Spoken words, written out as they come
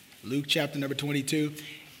Luke chapter number 22.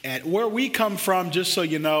 And where we come from, just so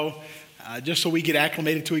you know, just so we get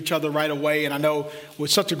acclimated to each other right away. And I know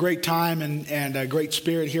with such a great time and a great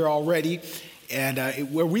spirit here already.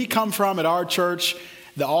 And where we come from at our church,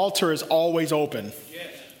 the altar is always open.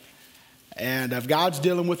 Yes. And if God's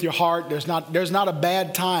dealing with your heart, there's not a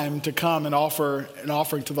bad time to come and offer an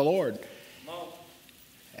offering to the Lord.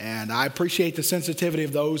 And I appreciate the sensitivity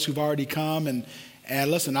of those who've already come. And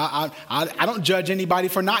listen, I don't judge anybody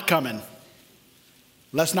for not coming.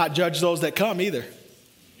 Let's not judge those that come either.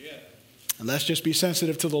 Yeah. And let's just be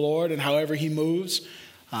sensitive to the Lord and however he moves.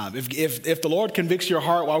 If the Lord convicts your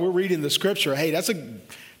heart while we're reading the scripture, hey, that's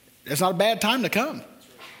not a bad time to come.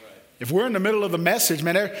 If we're in the middle of the message,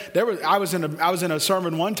 man, I was in a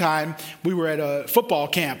sermon one time. We were at a football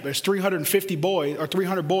camp. There's 350 boys or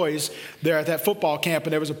 300 boys there at that football camp,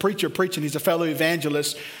 and there was a preacher preaching. He's a fellow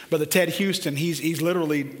evangelist, Brother Ted Houston. He's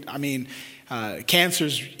literally,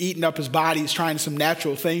 cancer's eating up his body. He's trying some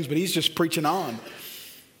natural things, but he's just preaching on.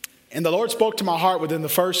 And the Lord spoke to my heart within the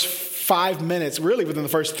first 5 minutes, really within the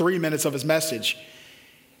first 3 minutes of his message.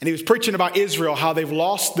 And he was preaching about Israel, how they've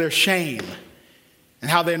lost their shame and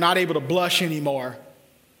how they're not able to blush anymore.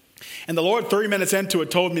 And the Lord, 3 minutes into it,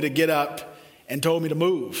 told me to get up and told me to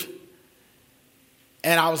move.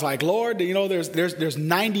 And I was like, Lord, there's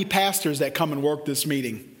 90 pastors that come and work this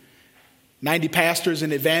meeting. 90 pastors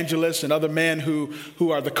and evangelists and other men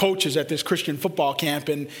who are the coaches at this Christian football camp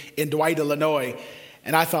in Dwight, Illinois.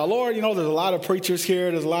 And I thought, Lord, there's a lot of preachers here.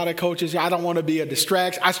 There's a lot of coaches here. I don't want to be a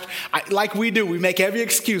distraction. Like we do, we make every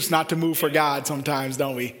excuse not to move for God sometimes,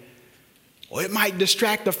 don't we? Well, it might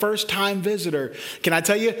distract the first-time visitor. Can I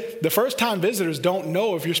tell you, the first-time visitors don't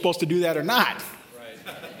know if you're supposed to do that or not.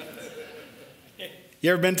 Right.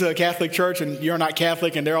 You ever been to a Catholic church and you're not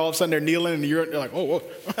Catholic and they're all of a sudden they're kneeling and you're like, oh, whoa.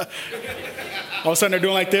 All of a sudden they're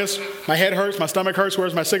doing like this. My head hurts, my stomach hurts,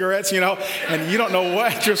 where's my cigarettes, and you don't know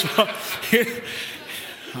what you're supposed to.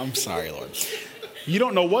 I'm sorry, Lord. You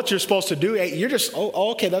don't know what you're supposed to do. You're just,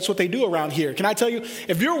 okay, that's what they do around here. Can I tell you,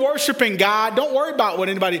 if you're worshiping God, don't worry about what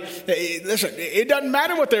anybody, listen, it doesn't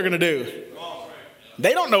matter what they're going to do.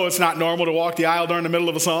 They don't know it's not normal to walk the aisle during the middle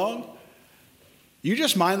of a song. You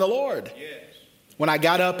just mind the Lord. Yes. When I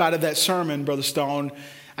got up out of that sermon, Brother Stone,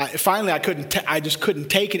 I just couldn't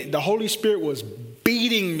take it. The Holy Spirit was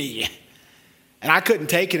beating me. And I couldn't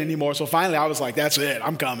take it anymore. So finally I was like, that's it,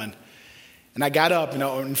 I'm coming. And I got up,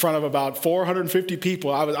 in front of about 450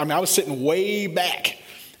 people. I was sitting way back.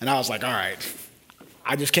 And I was like, all right.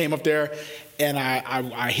 I just came up there and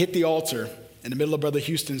I hit the altar in the middle of Brother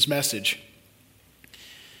Houston's message.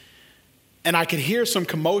 And I could hear some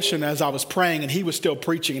commotion as I was praying, and he was still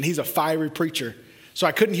preaching, and he's a fiery preacher. So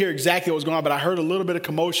I couldn't hear exactly what was going on, but I heard a little bit of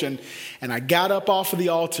commotion. And I got up off of the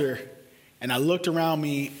altar, and I looked around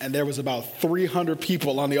me, and there was about 300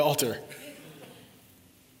 people on the altar.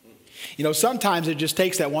 Sometimes it just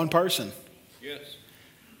takes that one person. Yes.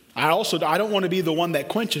 I don't want to be the one that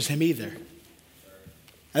quenches him either. And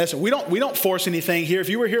listen, we don't force anything here. If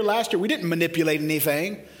you were here last year, we didn't manipulate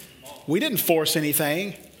anything. We didn't force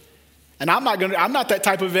anything. And I'm not that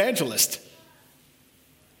type of evangelist.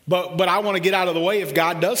 But I want to get out of the way if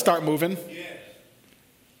God does start moving. Yes.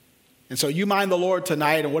 And so you mind the Lord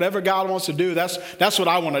tonight, and whatever God wants to do, that's what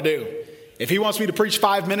I want to do. If he wants me to preach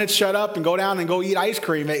 5 minutes, shut up and go down and go eat ice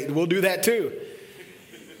cream, we'll do that too.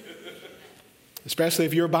 Especially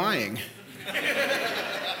if you're buying.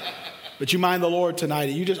 But you mind the Lord tonight.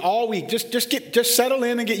 You just all week, just settle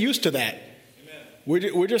in and get used to that.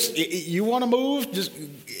 We're just, you want to move,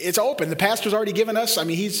 it's open. The pastor's already given us,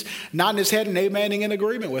 he's nodding his head and amening in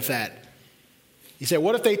agreement with that. He said,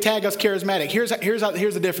 what if they tag us charismatic? Here's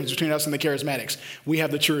the difference between us and the charismatics. We have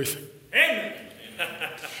the truth. Amen.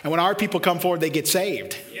 And when our people come forward, they get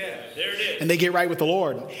saved. Yeah, there it is. And they get right with the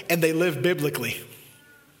Lord. And they live biblically.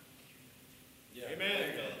 Yeah.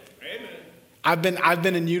 Amen. I've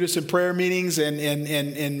been in unison prayer meetings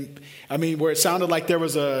and where it sounded like there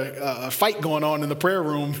was a fight going on in the prayer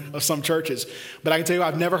room of some churches. But I can tell you,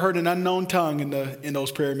 I've never heard an unknown tongue in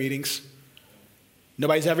those prayer meetings.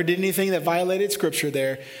 Nobody's ever did anything that violated Scripture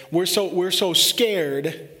there. We're so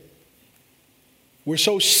scared. We're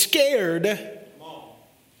so scared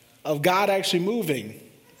of God actually moving.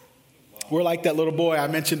 We're like that little boy. I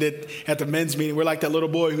mentioned it at the men's meeting. We're like that little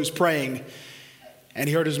boy who's praying. And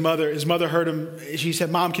he heard his mother. His mother heard him. She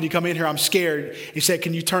said, Mom, can you come in here? I'm scared. He said,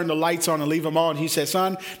 can you turn the lights on and leave them on? He said,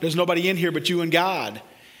 son, there's nobody in here but you and God. And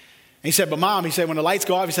he said, but Mom, he said, when the lights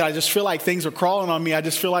go off, he said, I just feel like things are crawling on me. I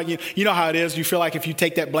just feel like, you know how it is. You feel like if you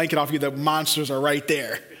take that blanket off you, the monsters are right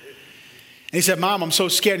there. And he said, Mom, I'm so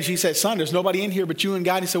scared. And she said, son, there's nobody in here but you and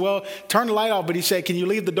God. He said, well, turn the light off. But he said, can you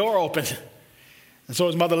leave the door open? And so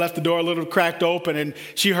his mother left the door a little cracked open, and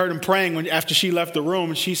she heard him praying after she left the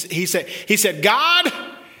room. And he said, God,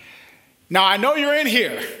 now I know you're in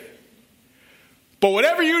here, but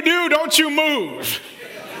whatever you do, don't you move.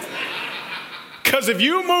 Because if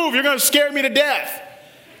you move, you're going to scare me to death.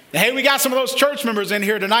 Hey, we got some of those church members in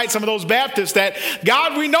here tonight, some of those Baptists that,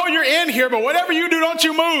 God, we know you're in here, but whatever you do, don't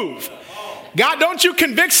you move. God, don't you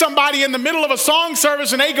convict somebody in the middle of a song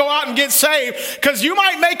service and they go out and get saved, because you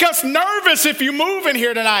might make us nervous if you move in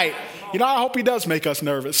here tonight. You know, I hope he does make us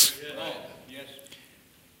nervous.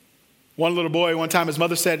 One little boy, one time his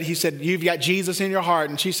mother said, you've got Jesus in your heart.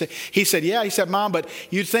 And he said, yeah. He said, Mom, but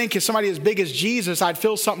you'd think if somebody as big as Jesus, I'd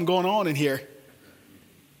feel something going on in here.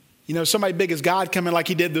 You know, somebody big as God coming like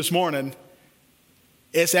he did this morning,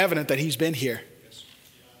 it's evident that he's been here.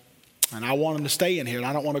 And I want him to stay in here, and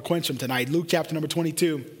I don't want to quench him tonight. Luke chapter number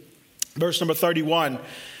 22, verse number 31.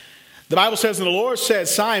 The Bible says, and the Lord said,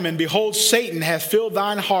 Simon, behold, Satan hath filled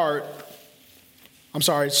thine heart.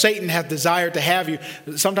 Satan hath desired to have you.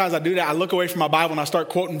 Sometimes I do that. I look away from my Bible and I start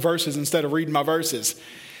quoting verses instead of reading my verses.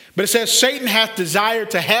 But it says, Satan hath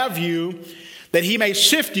desired to have you, that he may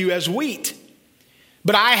sift you as wheat.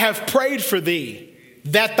 But I have prayed for thee,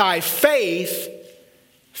 that thy faith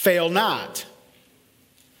fail not.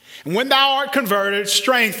 And when thou art converted,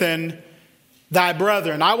 strengthen thy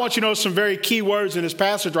brethren. I want you to know some very key words in this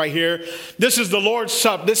passage right here. This is the Lord's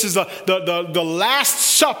Supper. This is the Last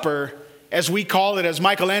Supper, as we call it, as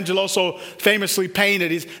Michelangelo so famously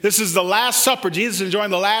painted. This is the Last Supper. Jesus is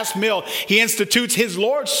enjoying the last meal. He institutes his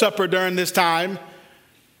Lord's Supper during this time.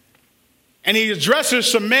 And he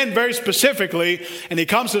addresses some men very specifically. And he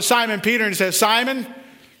comes to Simon Peter and he says, Simon,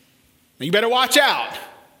 you better watch out.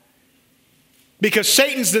 Because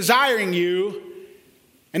Satan's desiring you,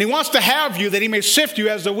 and he wants to have you that he may sift you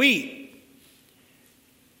as the wheat.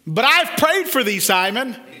 But I've prayed for thee,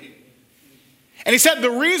 Simon. And he said, the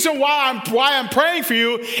reason why I'm praying for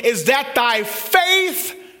you is that thy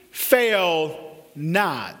faith fail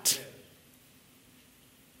not.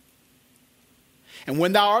 And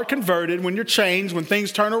when thou art converted, when you're changed, when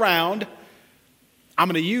things turn around, I'm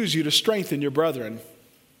going to use you to strengthen your brethren.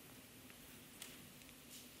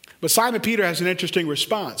 But Simon Peter has an interesting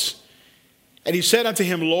response. And he said unto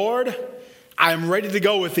him, Lord, I am ready to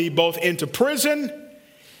go with thee both into prison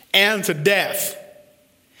and to death.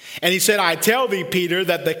 And he said, I tell thee, Peter,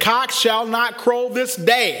 that the cock shall not crow this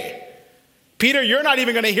day. Peter, you're not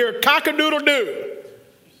even going to hear cock-a-doodle-doo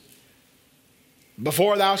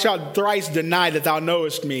before thou shalt thrice deny that thou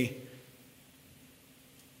knowest me.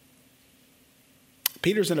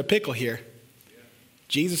 Peter's in a pickle here.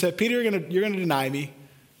 Jesus said, Peter, you're going to deny me.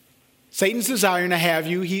 Satan's desiring to have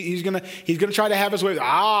you. He's going to try to have his way.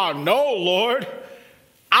 No, Lord.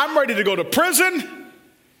 I'm ready to go to prison,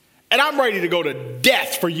 and I'm ready to go to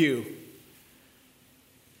death for you.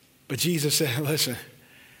 But Jesus said,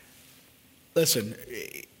 listen,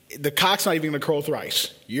 the cock's not even going to crow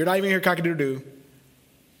thrice. You're not even going to hear cock-a-doodle-doo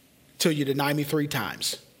till you deny me 3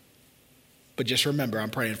 times. But just remember, I'm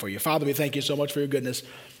praying for you. Father, we thank you so much for your goodness.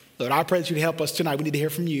 Lord, I pray that you'd help us tonight. We need to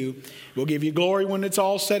hear from you. We'll give you glory when it's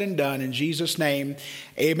all said and done. In Jesus' name,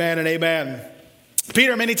 amen and amen.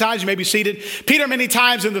 Peter, many times, you may be seated. Peter, many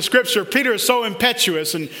times in the scripture, Peter is so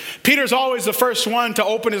impetuous, and Peter's always the first one to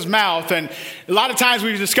open his mouth. And a lot of times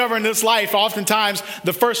we discover in this life, oftentimes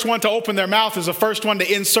the first one to open their mouth is the first one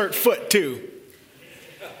to insert foot too.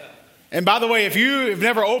 And by the way, if you have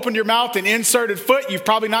never opened your mouth and inserted foot, you've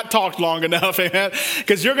probably not talked long enough, amen?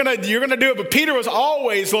 Because you're gonna do it. But Peter was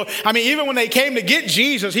always, even when they came to get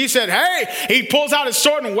Jesus, he said, hey, he pulls out his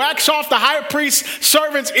sword and whacks off the high priest's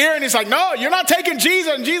servant's ear. And he's like, no, you're not taking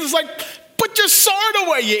Jesus. And Jesus is like, put your sword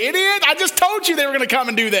away, you idiot. I just told you they were going to come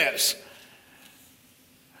and do this.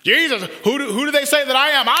 Jesus, who do they say that I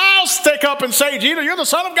am? I'll stick up and say, Jesus, you're the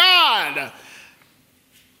Son of God.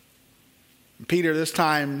 Peter, this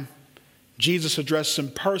time, Jesus addressed him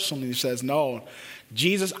personally. He says, no,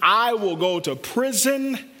 Jesus, I will go to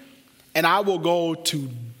prison and I will go to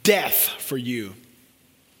death for you.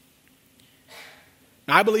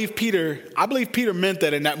 Now, I believe Peter meant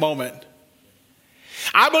that in that moment.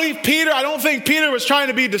 I don't think Peter was trying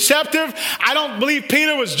to be deceptive. I don't believe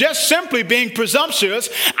Peter was just simply being presumptuous.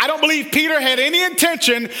 I don't believe Peter had any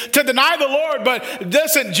intention to deny the Lord. But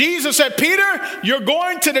listen, Jesus said, Peter,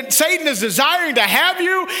 Satan is desiring to have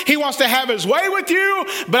you. He wants to have his way with you.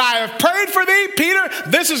 But I have prayed for thee, Peter.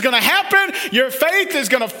 This is going to happen. Your faith is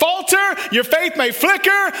going to falter. Your faith may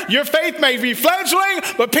flicker. Your faith may be fledgling.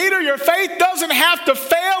 But Peter, your faith doesn't have to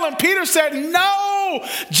fail. And Peter said, no,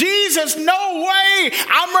 Jesus, no way.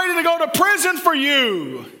 I'm ready to go to prison for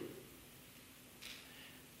you.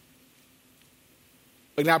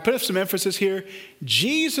 But now put some emphasis here.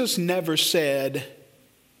 Jesus never said,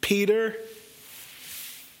 Peter,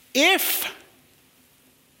 if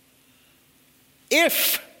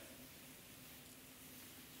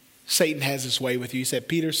Satan has his way with you, he said,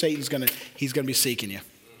 Peter, he's going to be seeking you.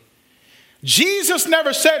 Jesus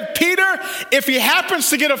never said, Peter, if he happens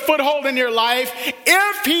to get a foothold in your life,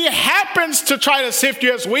 if he happens to try to sift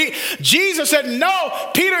you as wheat, Jesus said, no,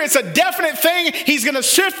 Peter, it's a definite thing. He's going to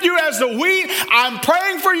sift you as the wheat. I'm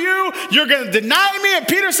praying for you. You're going to deny me. And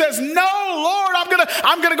Peter says, no, Lord,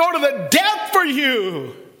 I'm going to go to the death for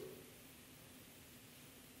you.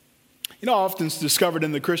 You know, often it's discovered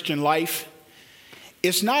in the Christian life,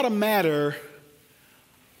 it's not a matter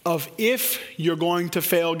of if you're going to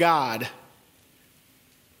fail God.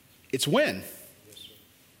 It's when.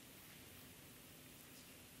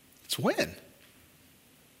 It's when.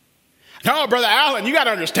 No, Brother Allen, you got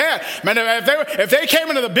to understand, man, if they came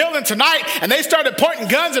into the building tonight and they started pointing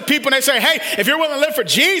guns at people and they say, hey, if you're willing to live for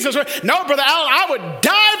Jesus, no, Brother Allen, I would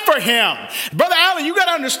die for him. Brother Allen, you got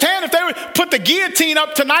to understand, if they would put the guillotine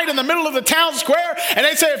up tonight in the middle of the town square and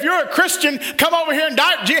they say, if you're a Christian, come over here and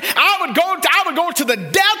die, I would go to the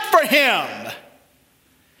death for him.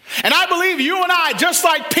 And I believe you and I, just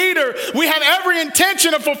like Peter, we have every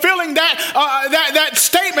intention of fulfilling that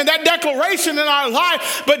statement, that declaration in our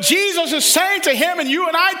life. But Jesus is saying to him and you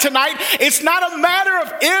and I tonight, it's not a matter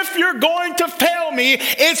of if you're going to fail me,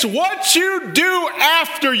 it's what you do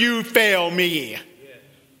after you fail me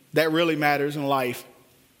that really matters in life.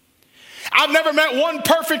 I've never met one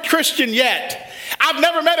perfect Christian yet. I've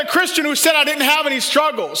never met a Christian who said I didn't have any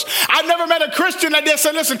struggles. I've never met a Christian that just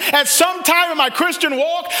said, listen, at some time in my Christian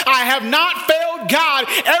walk, I have not failed God.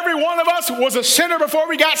 Every one of us was a sinner before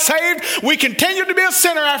we got saved. We continued to be a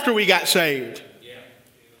sinner after we got saved. Yeah.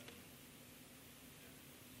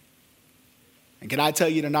 And can I tell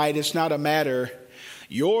you tonight, it's not a matter,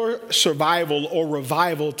 your survival or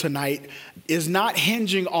revival tonight is not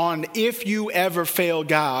hinging on if you ever fail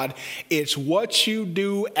God. It's what you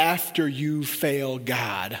do after you fail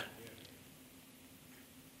God.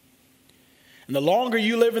 And the longer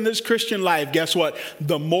you live in this Christian life, guess what?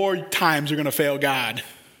 The more times you're going to fail God.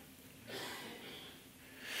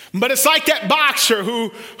 But it's like that boxer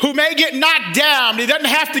who may get knocked down. He doesn't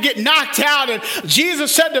have to get knocked out. And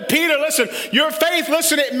Jesus said to Peter, listen, your faith,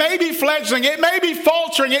 listen, it may be fledgling. It may be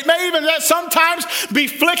faltering. It may even sometimes be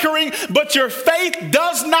flickering. But your faith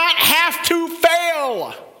does not have to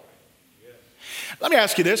fail. Yes. Let me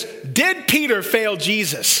ask you this. Did Peter fail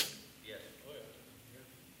Jesus? Yes.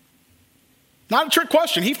 Not a trick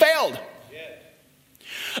question. He failed.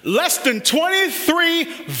 Less than 23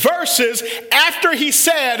 verses after he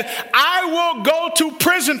said, I will go to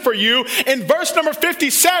prison for you. In verse number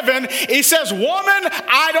 57, he says, woman,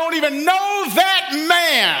 I don't even know that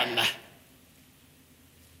man.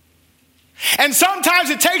 And sometimes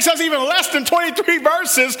it takes us even less than 23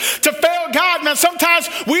 verses to fail God. Now, sometimes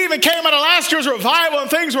we even came out of last year's revival and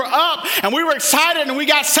things were up and we were excited and we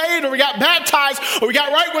got saved or we got baptized or we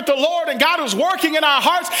got right with the Lord and God was working in our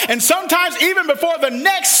hearts. And sometimes even before the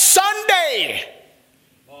next Sunday,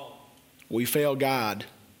 we fail God.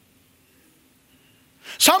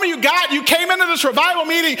 Some of you came into this revival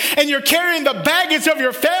meeting and you're carrying the baggage of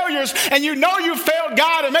your failures and you know you failed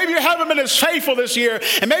God and maybe you haven't been as faithful this year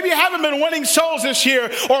and maybe you haven't been winning souls this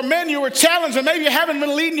year, or men, you were challenged and maybe you haven't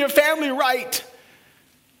been leading your family right.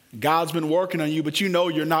 God's been working on you, but you know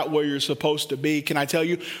you're not where you're supposed to be. Can I tell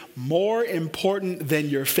you, more important than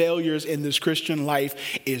your failures in this Christian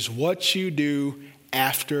life is what you do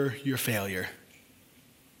after your failure.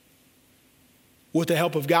 With the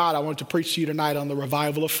help of God, I want to preach to you tonight on the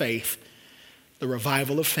revival of faith. The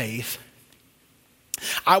revival of faith.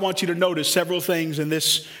 I want you to notice several things in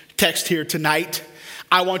this text here tonight.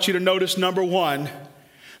 I want you to notice, number one,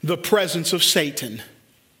 the presence of Satan.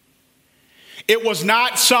 It was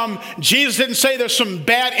not Jesus didn't say there's some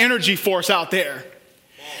bad energy force out there.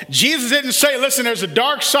 Jesus didn't say, listen, there's a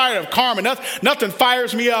dark side of karma. Nothing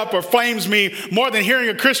fires me up or flames me more than hearing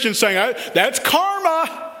a Christian saying, that's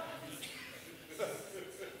karma.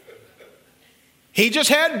 He just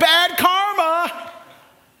had bad karma.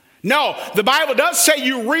 No, the Bible does say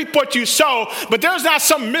you reap what you sow, but there's not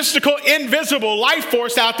some mystical, invisible life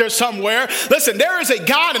force out there somewhere. Listen, there is a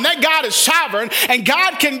God, and that God is sovereign, and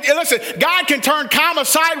God can turn karma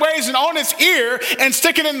sideways and on its ear and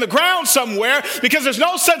stick it in the ground somewhere, because there's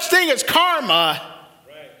no such thing as karma.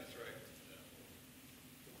 Right, that's right.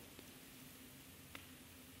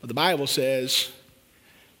 But the Bible says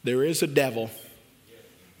there is a devil.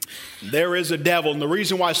 There is a devil. And the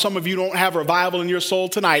reason why some of you don't have revival in your soul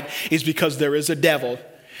tonight is because there is a devil.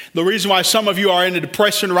 The reason why some of you are in a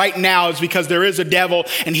depression right now is because there is a devil,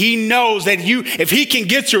 and he knows that if he can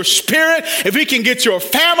get your spirit, if he can get your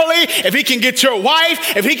family, if he can get your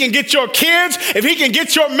wife, if he can get your kids, if he can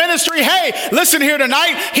get your ministry, hey, listen here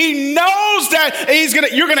tonight, he knows that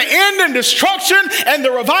you're going to end in destruction, and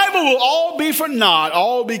the revival will all be for naught,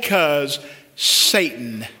 all because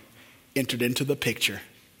Satan entered into the picture.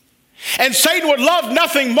 And Satan would love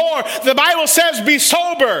nothing more. The Bible says, be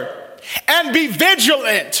sober and be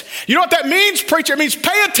vigilant. You know what that means, preacher? It means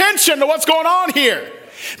pay attention to what's going on here.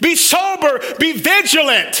 Be sober, be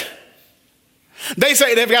vigilant. They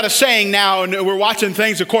say, they've got a saying now, and we're watching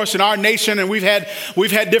things, of course, in our nation, and we've had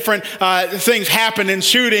different things happen in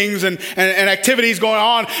shootings and activities going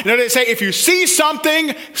on. You know, they say, if you see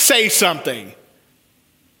something, say something.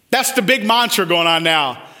 That's the big mantra going on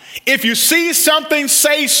now. If you see something,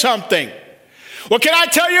 say something. Well, can I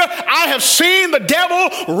tell you, I have seen the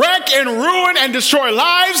devil wreck and ruin and destroy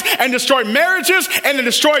lives and destroy marriages and to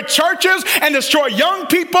destroy churches and destroy young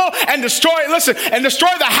people and destroy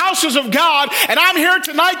the houses of God. And I'm here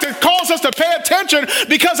tonight to cause us to pay attention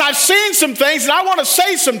because I've seen some things and I want to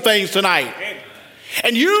say some things tonight.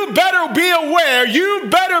 And you better be aware, you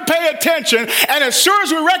better pay attention. And as soon as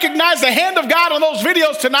we recognize the hand of God on those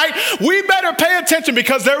videos tonight, we better pay attention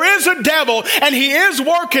because there is a devil and he is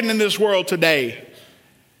working in this world today.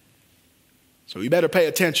 So we better pay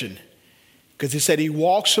attention because he said he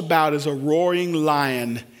walks about as a roaring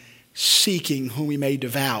lion seeking whom he may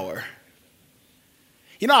devour.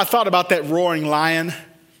 You know, I thought about that roaring lion.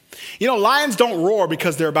 You know, lions don't roar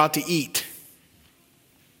because they're about to eat.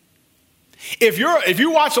 If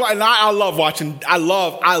you watch, and I love watching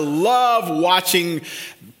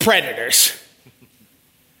predators.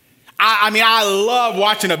 I love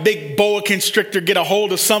watching a big boa constrictor get a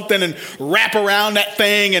hold of something and wrap around that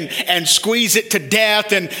thing and squeeze it to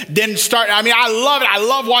death and then start. I love it. I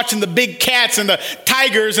love watching the big cats and the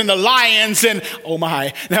tigers and the lions and oh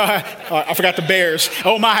my, no, I forgot the bears.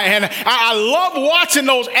 Oh my, and I love watching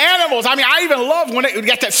those animals. I even love when we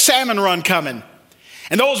got that salmon run coming.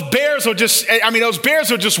 And those bears will just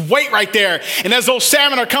wait right there. And as those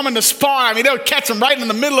salmon are coming to spawn, they'll catch them right in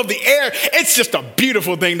the middle of the air. It's just a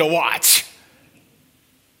beautiful thing to watch.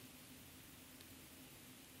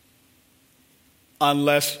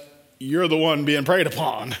 Unless you're the one being preyed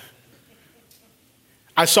upon.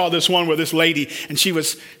 I saw this one where this lady, and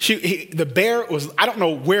the bear was, I don't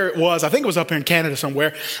know where it was. I think it was up here in Canada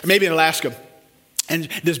somewhere, maybe in Alaska. And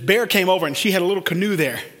this bear came over, and she had a little canoe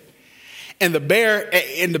there. And the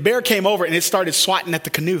bear came over and it started swatting at the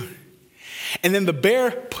canoe. And then the bear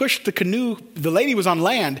pushed the canoe. The lady was on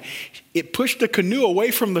land. It pushed the canoe away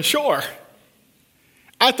from the shore.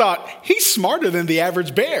 I thought, he's smarter than the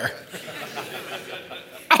average bear.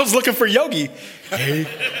 I was looking for Yogi. Hey.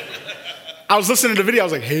 I was listening to the video. I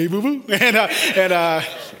was like, hey, boo-boo. And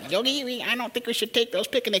Yogi, I don't think we should take those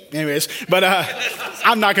picnic. Anyways, but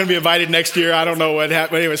I'm not going to be invited next year. I don't know what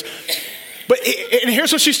happened. Anyways. And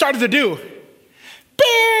here's what she started to do.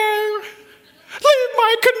 Bear, leave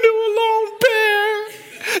my canoe alone, bear.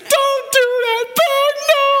 Don't do that, bear.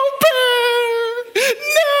 No, bear.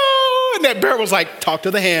 No. And that bear was like, talk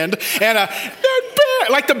to the hand. And that bear,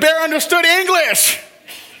 like the bear understood English.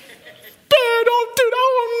 Bear, don't do that.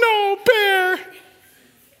 Oh,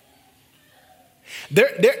 no,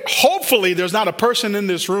 bear. Hopefully, there's not a person in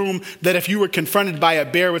this room that if you were confronted by a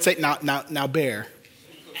bear would say, now, bear.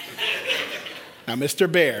 Now,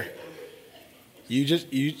 Mr. Bear, you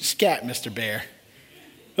scat, Mr. Bear.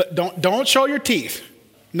 But don't show your teeth.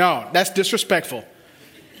 No, that's disrespectful.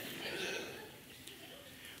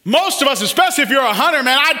 Most of us, especially if you're a hunter,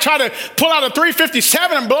 man, I'd try to pull out a .357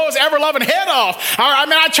 and blow his ever-loving head off.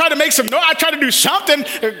 I try to make some noise. I try to do something.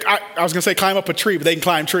 I was going to say climb up a tree, but they can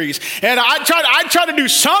climb trees. And I try to do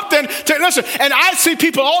something to listen. And I see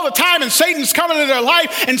people all the time, and Satan's coming into their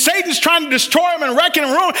life, and Satan's trying to destroy them and wreck and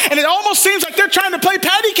ruin. And it almost seems like they're trying to play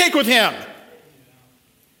patty cake with him.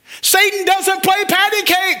 Satan doesn't play patty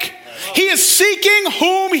cake. He is seeking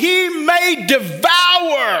whom he may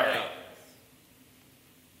devour.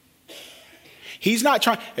 He's not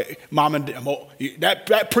trying, Mom and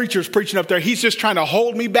that preacher's preaching up there. He's just trying to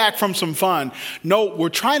hold me back from some fun. No, we're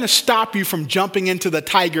trying to stop you from jumping into the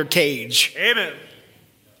tiger cage. Amen.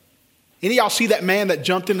 Any of y'all see that man that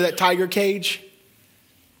jumped into that tiger cage?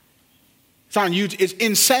 It's on YouTube. It's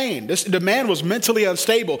insane. The man was mentally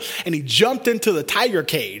unstable and he jumped into the tiger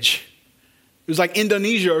cage. It was like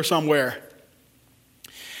Indonesia or somewhere.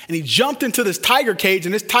 And he jumped into this tiger cage,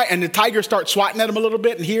 and the tiger starts swatting at him a little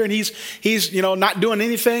bit. And he's not doing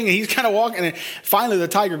anything, and he's kind of walking. And finally, the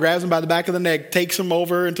tiger grabs him by the back of the neck, takes him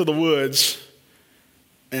over into the woods,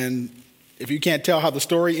 and If you can't tell how the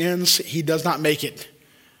story ends, he does not make it.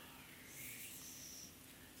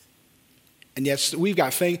 And yet we've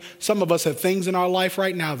got things, some of us have things in our life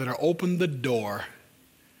right now that are open the door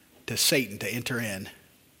to Satan to enter in.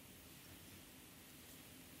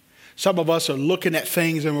 Some of us are looking at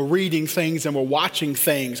things and we're reading things and we're watching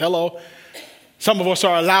things. Hello? Some of us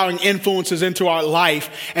are allowing influences into our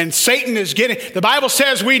life, and Satan is getting, the Bible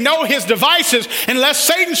says we know his devices, unless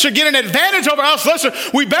Satan should get an advantage over us. Listen,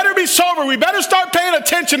 we better be sober. We better start paying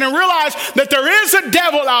attention and realize that there is a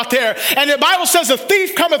devil out there. And the Bible says the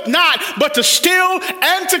thief cometh not, but to steal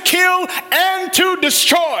and to kill and to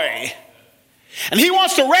destroy. And he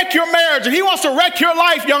wants to wreck your marriage, and he wants to wreck your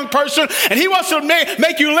life, young person, and he wants to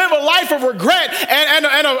make you live a life of regret and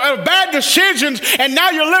of bad decisions, and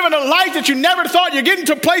now you're living a life that you never thought. You're getting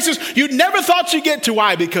to places you never thought you'd get to.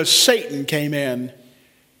 Why? Because Satan came in.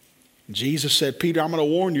 Jesus said, Peter, I'm going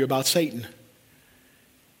to warn you about Satan.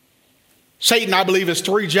 Satan, I believe, has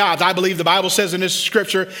three jobs. I believe the Bible says in this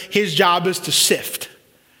scripture, his job is to sift.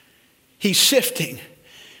 He's sifting.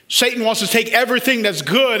 Satan wants to take everything that's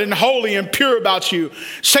good and holy and pure about you.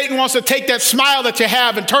 Satan wants to take that smile that you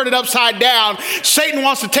have and turn it upside down. Satan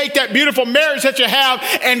wants to take that beautiful marriage that you have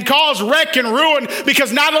and cause wreck and ruin,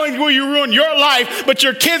 because not only will you ruin your life, but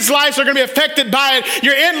your kids' lives are going to be affected by it.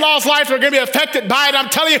 Your in-laws' lives are going to be affected by it. I'm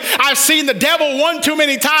telling you, I've seen the devil one too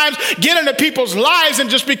many times get into people's lives and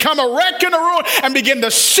just become a wreck and a ruin and begin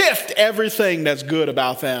to sift everything that's good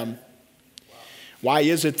about them. Why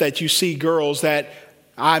is it that you see girls that,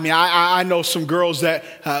 I know some girls that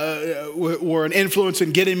were an influence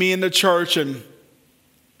in getting me into church, and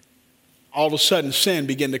all of a sudden sin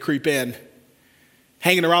began to creep in.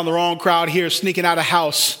 Hanging around the wrong crowd here, sneaking out of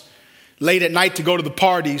house late at night to go to the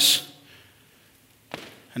parties.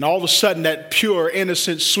 And all of a sudden that pure,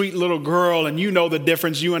 innocent, sweet little girl, and you know the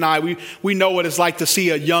difference, you and I, we know what it's like to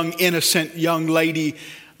see a young, innocent young lady,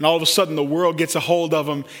 and all of a sudden the world gets a hold of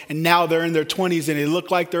them, and now they're in their 20s and they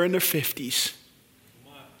look like they're in their 50s.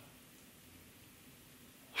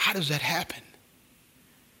 How does that happen?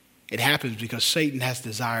 It happens because Satan has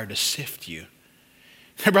desire to sift you.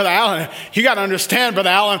 Hey, Brother Allen, you got to understand, Brother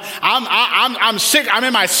Allen, I'm sick. I'm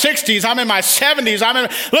in my 60s. I'm in my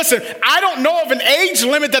 70s. Listen, I don't know of an age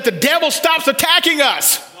limit that the devil stops attacking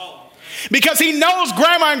us. Because he knows,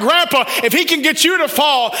 Grandma and Grandpa, if he can get you to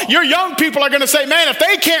fall, your young people are going to say, man, if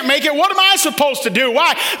they can't make it, what am I supposed to do?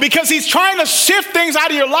 Why? Because he's trying to sift things out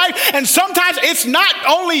of your life. And sometimes it's not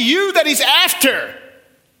only you that he's after.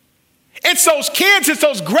 It's those kids, it's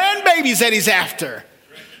those grandbabies that he's after.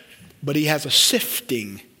 But he has a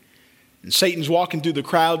sifting. And Satan's walking through the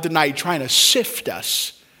crowd tonight trying to sift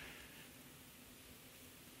us.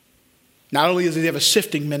 Not only does he have a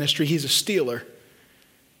sifting ministry, he's a stealer.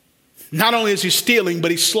 Not only is he stealing,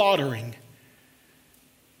 but he's slaughtering.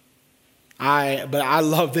 But I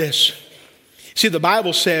love this. See, the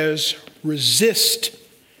Bible says, resist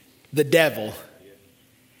the devil,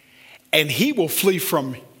 and he will flee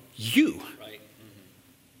from you.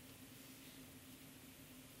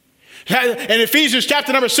 In Ephesians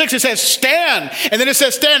chapter number 6, it says stand. And then it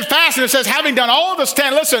says stand fast. And it says having done all of the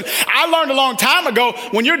stand. Listen, I learned a long time ago,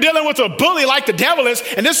 when you're dealing with a bully like the devil is,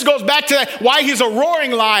 and this goes back to why he's a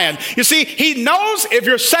roaring lion. You see, he knows if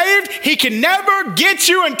you're saved, he can never get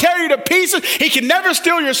you and tear you to pieces. He can never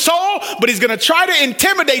steal your soul, but he's going to try to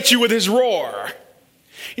intimidate you with his roar.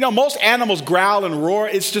 You know, most animals growl and roar.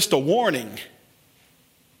 It's just a warning.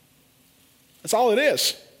 That's all it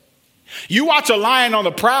is. You watch a lion on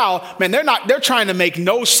the prowl, man, they're trying to make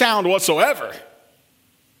no sound whatsoever.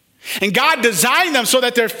 And God designed them so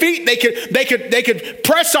that their feet, they could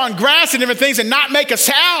press on grass and different things and not make a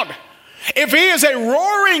sound. If he is a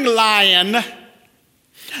roaring lion,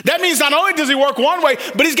 that means not only does he work one way,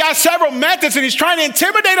 but he's got several methods, and he's trying to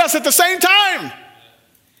intimidate us at the same time.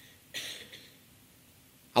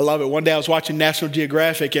 I love it. One day I was watching National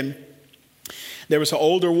Geographic, and there was an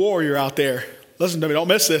older warrior out there. Listen to me, don't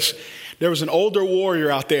miss this. There was an older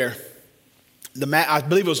warrior out there. I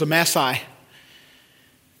believe it was the Maasai.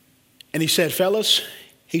 And he said, fellas,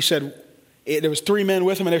 he said, there was 3 men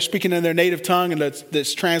with him, and they're speaking in their native tongue, and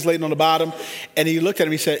that's translating on the bottom. And he looked at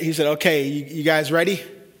him, he said, okay, you guys ready?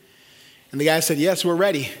 And the guy said, yes, we're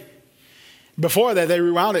ready. Before that, they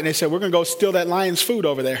rewound it, and they said, we're going to go steal that lion's food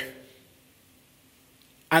over there.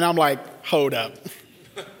 And I'm like, hold up.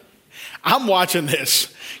 I'm watching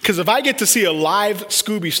this, because if I get to see a live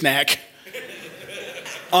Scooby snack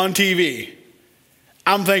on TV,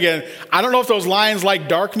 I'm thinking, I don't know if those lions like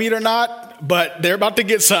dark meat or not, but they're about to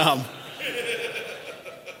get some.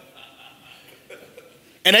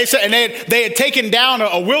 And they said, and they had taken down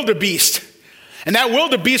a wildebeest. And that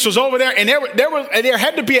wildebeest was over there, and there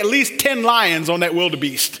had to be at least 10 lions on that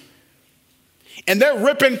wildebeest. And they're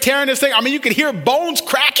ripping, tearing this thing. I mean, you could hear bones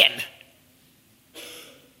cracking.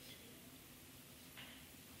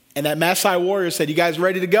 And that Maasai warrior said, "You guys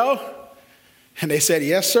ready to go?" And they said,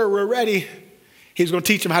 "Yes, sir, we're ready." He's going to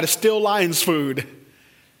teach them how to steal lions' food.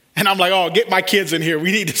 And I'm like, "Oh, get my kids in here.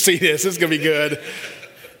 We need to see this. This is going to be good."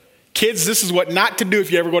 Kids, this is what not to do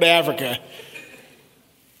if you ever go to Africa.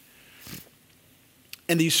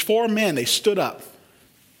 And these 4 men, they stood up.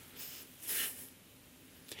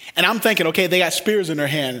 And I'm thinking, okay, they got spears in their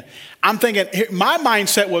hand. I'm thinking, my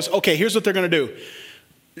mindset was, okay, here's what they're going to do.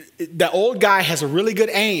 The old guy has a really good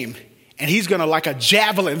aim, and he's going to, like a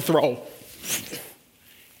javelin throw,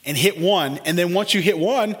 and hit one. And then once you hit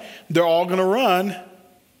one, they're all going to run,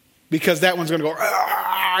 because that one's going to go,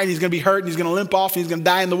 and he's going to be hurt, and he's going to limp off, and he's going to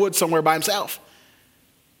die in the woods somewhere by himself.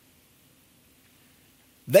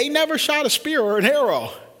 They never shot a spear or an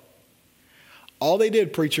arrow. All they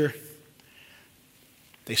did, preacher,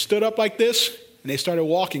 they stood up like this, and they started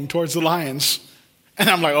walking towards the lions. And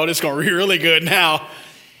I'm like, oh, this is going to be really good now.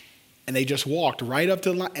 And they just walked right up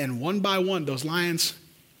to the lion, and one by one, those lions,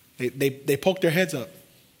 they poked their heads up.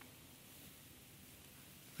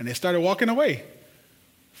 And they started walking away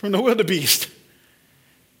from the wildebeest.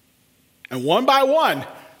 And one by one,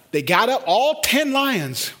 they got up, all 10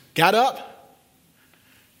 lions got up.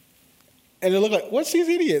 And they looked like, what's these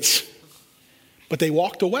idiots? But they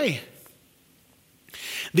walked away.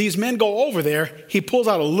 These men go over there. He pulls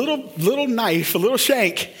out a little knife, a little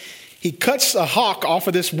shank. He cuts a hawk off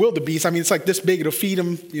of this wildebeest. I mean, it's like this big. It'll feed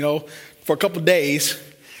him, for a couple of days.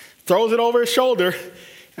 Throws it over his shoulder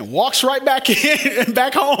and walks right back in and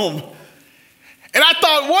back home. And I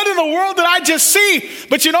thought, what in the world did I just see?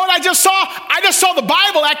 But you know what I just saw? I just saw the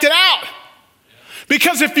Bible acted out.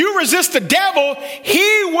 Because if you resist the devil,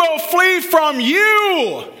 he will flee from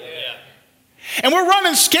you. And we're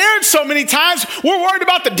running scared so many times. We're worried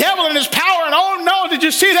about the devil and his power. And oh no, did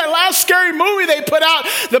you see that last scary movie they put out?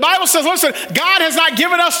 The Bible says, listen, God has not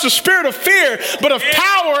given us the spirit of fear, but of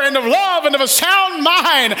power and of love and of a sound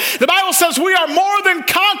mind. The Bible says we are more than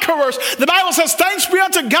conquerors. The Bible says, thanks be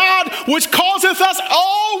unto God, which causeth us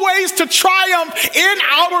always to triumph in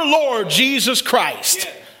our Lord Jesus Christ.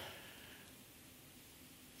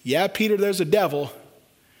 Yeah, Peter, there's a devil.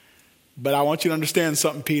 But I want you to understand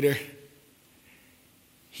something, Peter.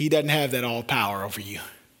 He doesn't have that all power over you.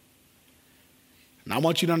 And I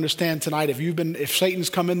want you to understand tonight, if Satan's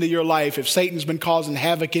come into your life, if Satan's been causing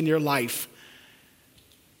havoc in your life,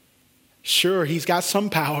 sure, he's got some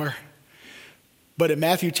power. But in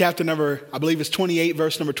Matthew chapter number, I believe it's 28,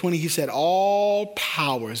 verse number 20, he said, all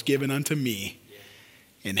power is given unto me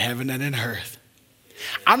in heaven and in earth.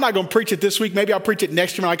 I'm not going to preach it this week. Maybe I'll preach it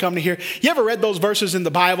next year when I come to here. You ever read those verses in the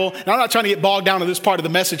Bible? And I'm not trying to get bogged down in this part of the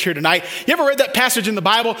message here tonight. You ever read that passage in the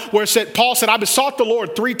Bible where Paul said, I besought the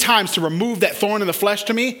Lord 3 times to remove that thorn in the flesh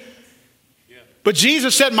to me? Yeah. But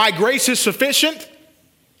Jesus said, my grace is sufficient.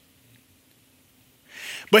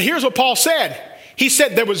 But here's what Paul said. He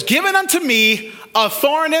said, there was given unto me a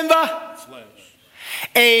thorn in the flesh,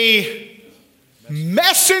 a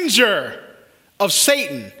messenger of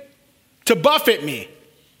Satan to buffet me.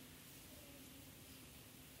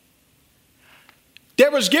 There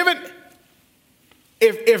was given,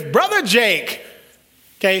 if Brother Jake,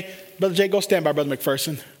 okay, Brother Jake, go stand by Brother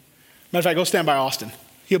McPherson. Matter of fact, go stand by Austin.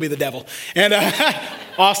 He'll be the devil. And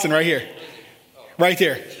Austin right here, right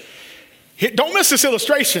there. Don't miss this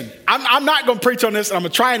illustration. I'm not going to preach on this. I'm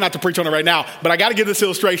going to try not to preach on it right now, but I got to give this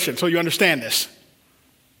illustration so you understand this.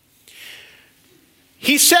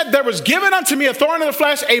 He said, there was given unto me a thorn in the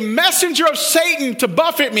flesh, a messenger of Satan to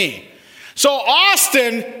buffet me. So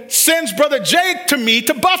Austin sends Brother Jake to me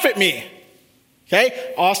to buffet me.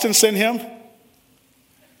 Okay, Austin sent him.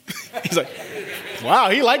 He's like, wow,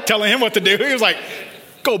 he liked telling him what to do. He was like,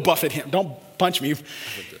 go buffet him. Don't punch me.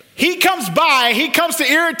 He comes by. He comes to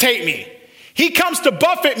irritate me. He comes to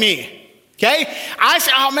buffet me. Okay, I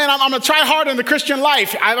say, oh man, I'm going to try hard in the Christian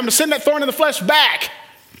life. I'm going to send that thorn in the flesh back.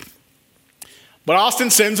 But Austin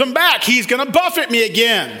sends him back. He's going to buffet me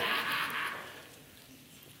again.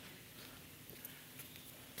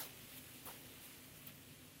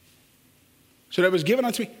 So that was given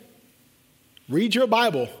unto me. Read your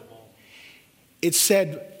Bible. It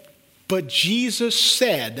said, but Jesus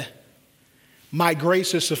said, my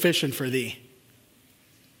grace is sufficient for thee.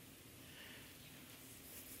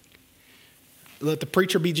 Let the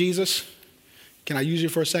preacher be Jesus. Can I use you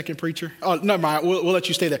for a second, preacher? Oh, never mind. We'll let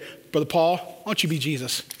you stay there. Brother Paul, why don't you be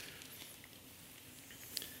Jesus?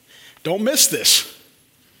 Don't miss this.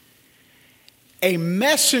 A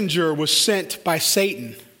messenger was sent by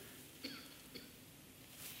Satan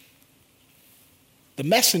the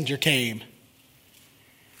messenger came.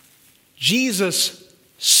 Jesus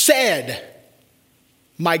said,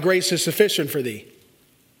 my grace is sufficient for thee.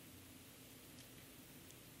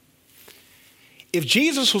 If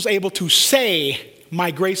Jesus was able to say, my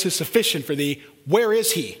grace is sufficient for thee, where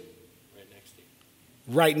is he? Right next to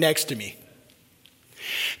you. Right next to me.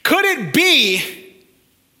 Could it be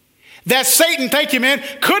that Satan, thank you, man,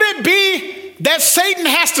 could it be that Satan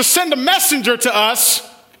has to send a messenger to us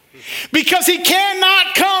because he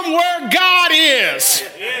cannot come where God is?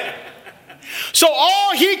 Yeah. So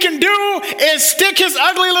all he can do is stick his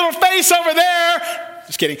ugly little face over there.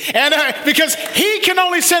 Just kidding. And because he can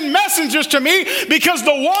only send messengers to me because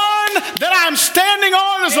the one that I'm standing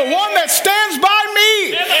on is the one that stands by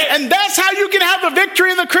me. And that's how you can have the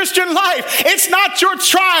victory in the Christian life. It's not your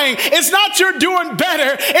trying. It's not your doing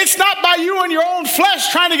better. It's not by you and your own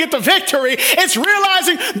flesh trying to get the victory. It's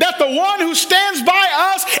realizing that the one who stands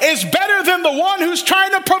by us is better than the one who's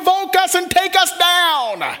trying to provoke us and take us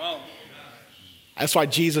down. That's why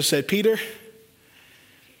Jesus said, Peter,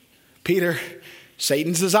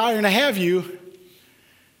 Satan's desiring to have you,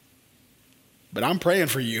 but I'm praying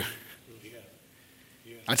for you.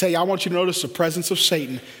 I tell you, I want you to notice the presence of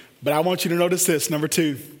Satan, but I want you to notice this, number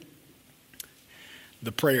 2,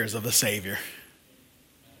 the prayers of the Savior.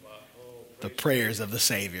 The prayers of the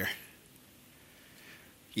Savior.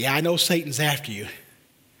 Yeah, I know Satan's after you.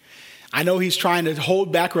 I know he's trying to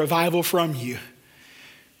hold back revival from you,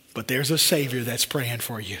 but there's a Savior that's praying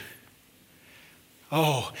for you.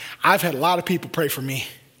 Oh, I've had a lot of people pray for me.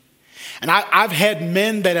 And I've had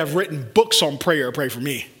men that have written books on prayer pray for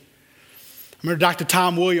me. I remember Dr.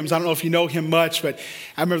 Tom Williams. I don't know if you know him much, but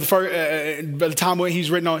I remember the Tom Williams,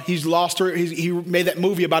 he made that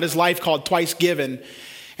movie about his life called Twice Given.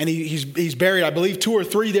 And he's buried, I believe, 2 or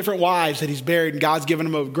 3 different wives that he's buried. And God's given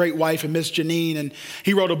him a great wife, and Miss Janine. And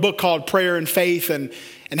he wrote a book called Prayer and Faith, and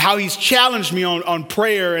how he's challenged me on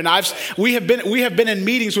prayer. And we have been in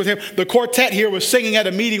meetings with him. The quartet here was singing at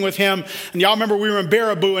a meeting with him. And y'all remember we were in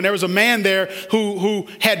Baraboo, and there was a man there who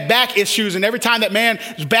had back issues. And every time that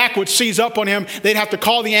man's back would seize up on him, they'd have to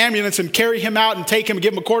call the ambulance and carry him out and take him and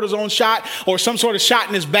give him a cortisone shot or some sort of shot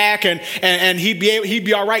in his back. And he'd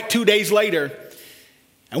be all right 2 days later.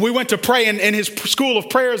 And we went to pray in his school of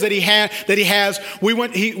prayers that he has.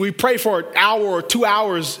 We pray for an hour or 2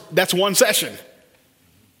 hours. That's one session.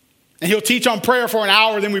 And he'll teach on prayer for an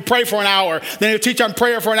hour, then we pray for an hour. Then he'll teach on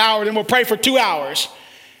prayer for an hour, then we'll pray for 2 hours.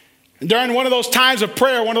 And during one of those times of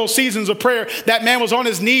prayer, one of those seasons of prayer, that man was on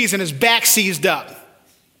his knees and his back seized up.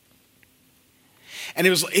 And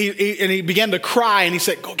he began to cry, and he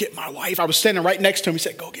said, go get my wife. I was standing right next to him. He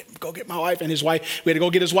said, go get my wife. And his wife, we had to go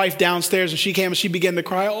get his wife downstairs, and she came and she began to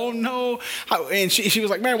cry. Oh no. And she was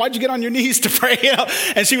like, man, why'd you get on your knees to pray? You know?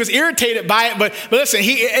 And she was irritated by it. But listen,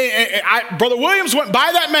 Brother Williams went by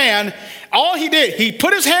that man. All he did, he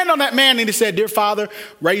put his hand on that man and he said, dear Father,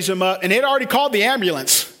 raise him up. And they had already called the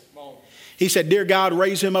ambulance. He said, dear God,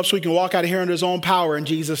 raise him up so he can walk out of here under his own power in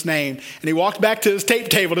Jesus' name. And he walked back to his tape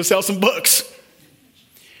table to sell some books.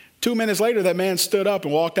 2 minutes later, that man stood up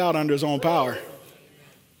and walked out under his own power.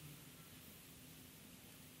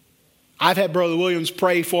 I've had Brother Williams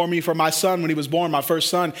pray for me for my son when he was born, my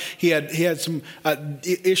first son. He had some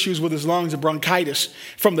issues with his lungs and bronchitis.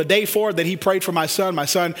 From the day forward that he prayed for my son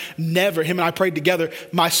never, him and I prayed together,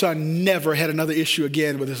 my son never had another issue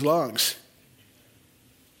again with his lungs.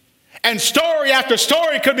 And story after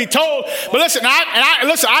story could be told. But listen,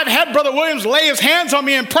 I've had Brother Williams lay his hands on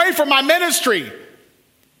me and pray for my ministry.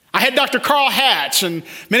 I had Dr. Carl Hatch, and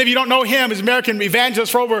many of you don't know him. He's an American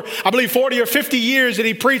evangelist for over, I believe, 40 or 50 years that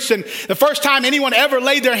he preached. And the first time anyone ever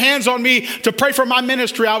laid their hands on me to pray for my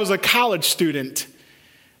ministry, I was a college student.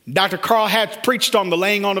 Dr. Carl Hatch preached on the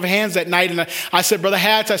laying on of hands that night. And I said, Brother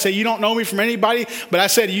Hatch, I said, you don't know me from anybody, but I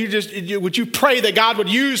said, would you pray that God would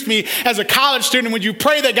use me as a college student? Would you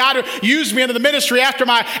pray that God would use me into the ministry after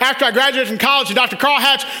I graduated from college? And Dr. Carl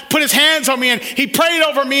Hatch put his hands on me and he prayed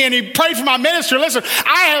over me and he prayed for my ministry. Listen,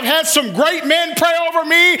 I have had some great men pray over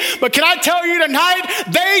me, but can I tell you tonight,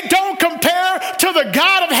 they don't compare to the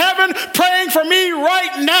God of heaven praying for me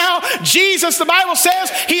right now. Jesus, the Bible says,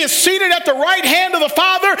 he is seated at the right hand of the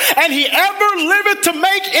Father, and he ever liveth to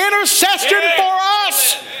make intercession for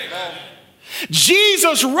us.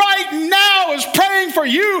 Jesus right now is praying for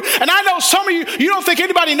you. And I know some of you don't think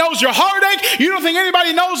anybody knows your heartache. You don't think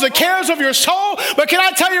anybody knows the cares of your soul. But can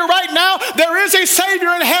I tell you right now, there is a Savior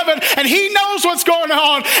in heaven, and he knows what's going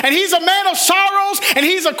on. And he's a man of sorrows, and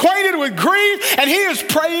he's acquainted with grief, and he is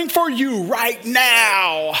praying for you right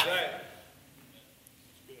now.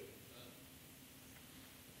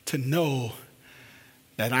 To know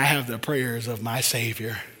that I have the prayers of my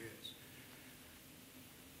Savior.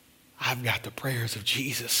 I've got the prayers of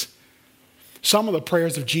Jesus. Some of the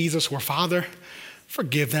prayers of Jesus were, Father,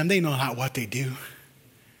 forgive them. They know not what they do.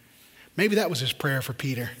 Maybe that was his prayer for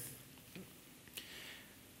Peter.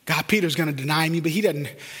 God, Peter's going to deny me, but he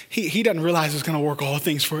doesn't realize it's going to work all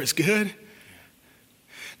things for his good.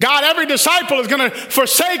 God, every disciple is going to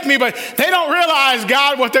forsake me, but they don't realize,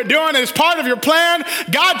 God, what they're doing is part of your plan.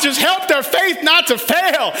 God, just help their faith not to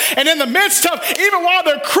fail. And in the midst of, even while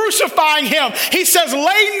they're crucifying him, he says,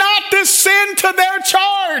 lay not this sin to their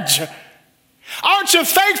charge. Aren't you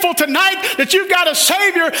thankful tonight that you've got a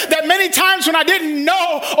Savior that many times when I didn't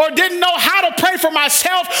know or didn't know how to pray for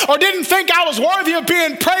myself or didn't think I was worthy of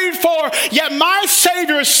being prayed for, yet my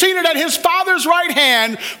Savior is seated at his Father's right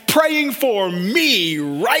hand praying for me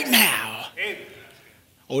right now. Amen.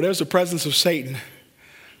 Oh, there's the presence of Satan.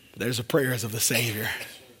 But there's the prayers of the Savior.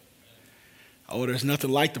 Oh, there's nothing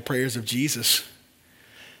like the prayers of Jesus.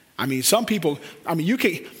 I mean, some people, you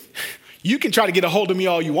can try to get a hold of me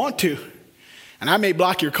all you want to. And I may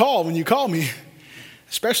block your call when you call me,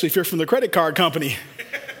 especially if you're from the credit card company.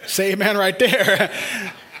 Say amen right there.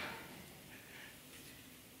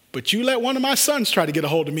 But you let one of my sons try to get a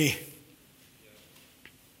hold of me.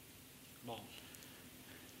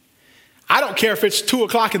 I don't care if it's 2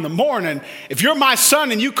 o'clock in the morning. If you're my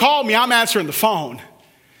son and you call me, I'm answering the phone.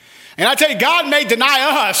 And I tell you, God may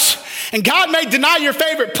deny us, and God may deny your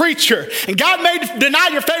favorite preacher, and God may deny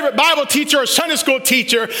your favorite Bible teacher or Sunday school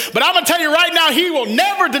teacher, but I'm going to tell you right now, he will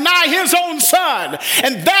never deny his own son.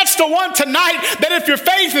 And that's the one tonight that if your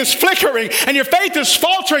faith is flickering and your faith is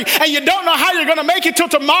faltering and you don't know how you're going to make it till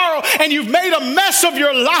tomorrow and you've made a mess of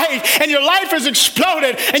your life and your life has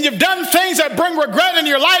exploded and you've done things that bring regret in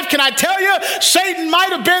your life, can I tell you, Satan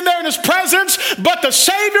might have been there in his presence, but the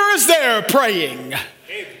Savior is there praying.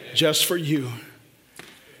 Just for you.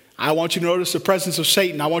 I want you to notice the presence of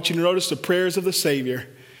Satan. I want you to notice the prayers of the Savior.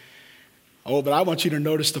 Oh, but I want you to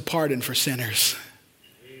notice the pardon for sinners.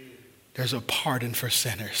 There's a pardon for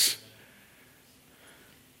sinners.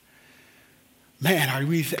 Man,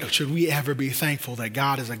 should we ever be thankful that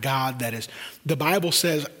God is a God that is, the Bible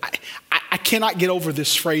says, I cannot get over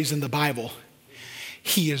this phrase in the Bible.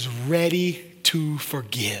 He is ready to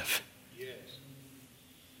forgive.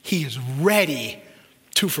 He is ready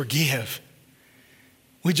to forgive.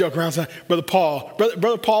 We joke around saying, Brother Paul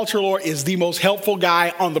Treloar is the most helpful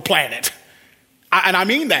guy on the planet. And I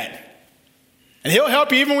mean that. And he'll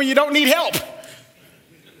help you even when you don't need help.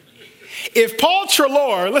 If Paul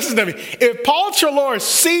Treloar, listen to me, if Paul Treloar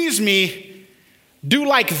sees me do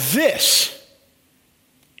like this,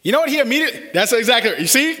 you know what he immediately, that's exactly, you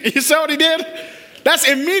see what he did? That's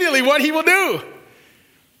immediately what he will do.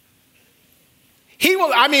 He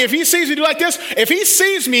will, if he sees me do like this, if he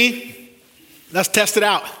sees me, let's test it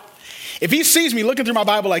out. If he sees me looking through my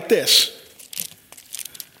Bible like this,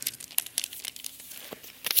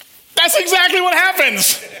 that's exactly what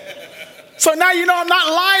happens. So now you know I'm not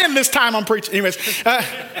lying this time I'm preaching. Anyways,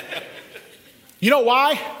 you know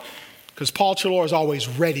why? Because Paul Treloar is always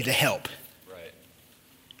ready to help. Right.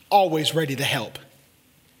 Always ready to help.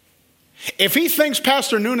 If he thinks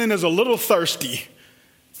Pastor Noonan is a little thirsty,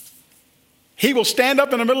 he will stand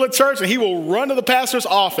up in the middle of church and he will run to the pastor's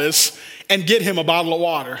office and get him a bottle of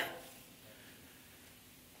water.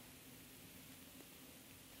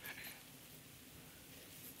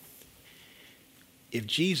 If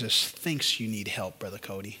Jesus thinks you need help, Brother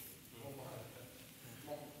Cody,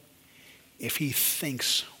 if he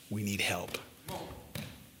thinks we need help,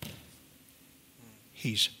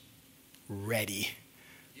 he's ready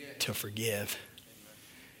to forgive.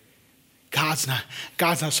 God's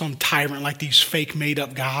not some tyrant like these fake made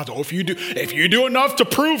up gods. Oh, if you do enough to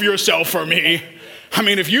prove yourself for me.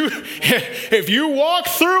 If you walk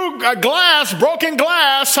through broken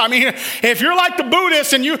glass, if you're like the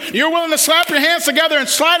Buddhists and you're willing to slap your hands together and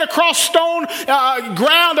slide across stone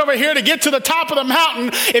ground over here to get to the top of the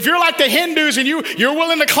mountain, if you're like the Hindus and you're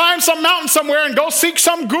willing to climb some mountain somewhere and go seek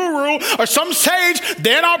some guru or some sage,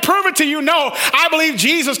 then I'll prove it to you. No, I believe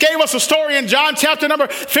Jesus gave us a story in John chapter number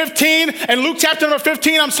 15 and Luke chapter number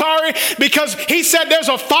 15, because he said there's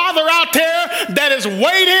a Father out there that is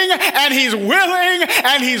waiting and he's willing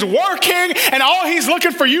and he's working, and all he's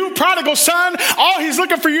looking for you, prodigal son, all he's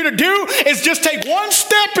looking for you to do is just take one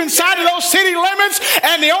step inside of those city limits,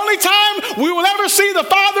 and the only time we will ever see the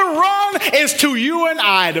Father run is to you and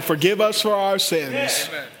I to forgive us for our sins.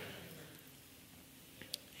 Yeah.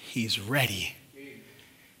 He's ready.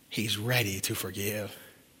 He's ready to forgive.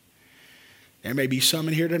 There may be some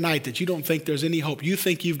in here tonight that you don't think there's any hope. You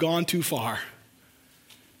think you've gone too far.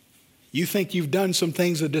 You think you've done some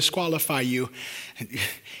things that disqualify you.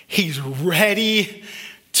 He's ready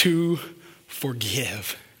to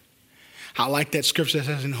forgive. I like that scripture that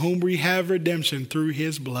says, in whom we have redemption through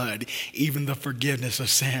his blood, even the forgiveness of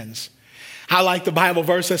sins. I like the Bible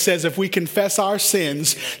verse that says, if we confess our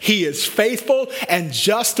sins, he is faithful and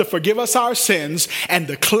just to forgive us our sins and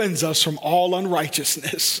to cleanse us from all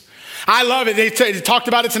unrighteousness. I love it. They talked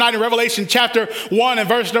about it tonight in Revelation chapter 1 and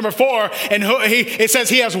verse number 4. And it says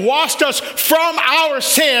he has washed us from our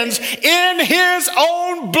sins in his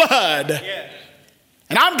own blood. Yeah.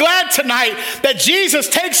 And I'm glad tonight that Jesus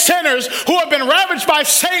takes sinners who have been ravaged by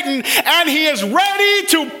Satan and he is ready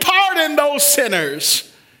to pardon those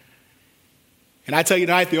sinners. And I tell you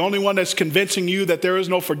tonight, the only one that's convincing you that there is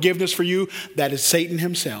no forgiveness for you, that is Satan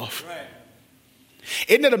himself. Right.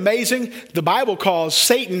 Isn't it amazing? The Bible calls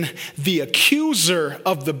Satan the accuser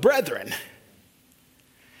of the brethren.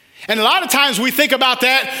 And a lot of times we think about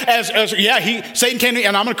that as Satan came,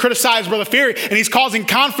 and I'm going to criticize Brother Fury, and he's causing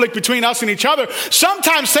conflict between us and each other.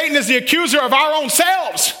 Sometimes Satan is the accuser of our own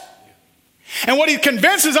selves. And what he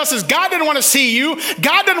convinces us is God didn't want to see you.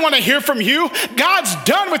 God didn't want to hear from you. God's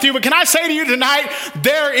done with you. But can I say to you tonight,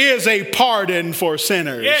 there is a pardon for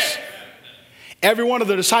sinners. Yeah. Every one of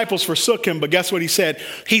the disciples forsook him, but guess what he said?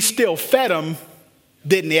 He still fed them,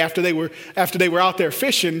 didn't he? After they were out there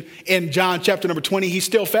fishing in John chapter number 20, he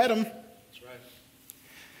still fed them. That's right.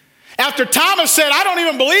 After Thomas said, I don't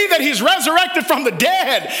even believe that he's resurrected from the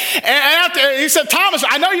dead. And after he said, Thomas,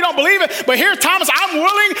 I know you don't believe it, but here, Thomas, I'm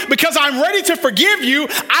willing because I'm ready to forgive you.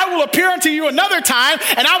 I will appear unto you another time,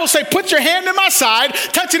 and I will say, put your hand in my side,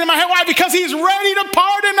 touch it in my hand. Why? Because he's ready to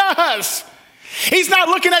pardon us. He's not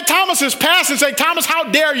looking at Thomas's past and saying, Thomas, how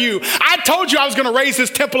dare you? I told you I was going to raise this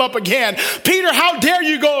temple up again. Peter, how dare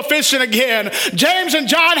you go fishing again? James and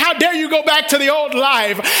John, how dare you go back to the old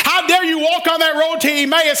life? How dare you walk on that road to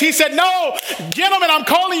Emmaus? He said, no, gentlemen, I'm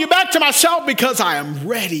calling you back to myself because I am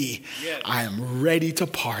ready. Yes. I am ready to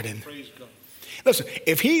pardon. Praise God. Listen,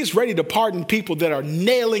 if he's ready to pardon people that are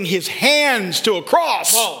nailing his hands to a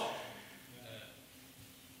cross,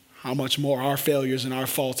 how much more our failures and our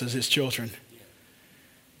faults as his children?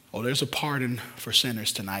 Oh, there's a pardon for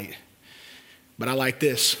sinners tonight. But I like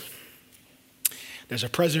this. There's a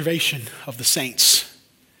preservation of the saints.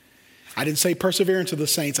 I didn't say perseverance of the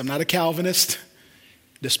saints. I'm not a Calvinist,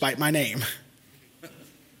 despite my name.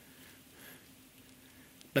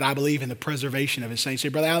 But I believe in the preservation of his saints. Say,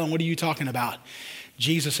 Brother Allen, what are you talking about?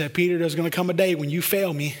 Jesus said, Peter, there's going to come a day when you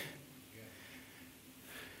fail me.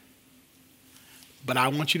 But I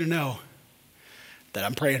want you to know that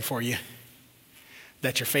I'm praying for you,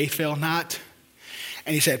 that your faith fail not.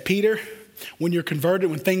 And he said, Peter, when you're converted,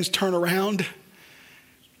 when things turn around,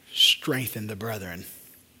 strengthen the brethren.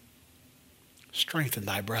 Strengthen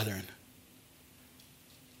thy brethren.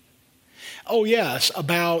 Oh, yes,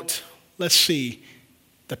 about, let's see,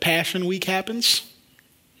 the Passion Week happens.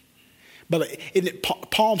 But isn't it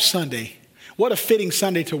Palm Sunday? What a fitting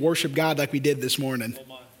Sunday to worship God like we did this morning.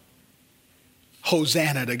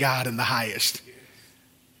 Hosanna to God in the highest.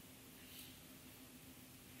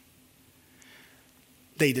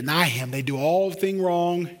 They deny him. They do all things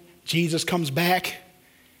wrong. Jesus comes back.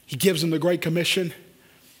 He gives them the Great Commission.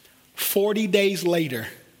 40 days later,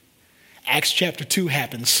 Acts chapter 2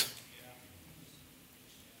 happens.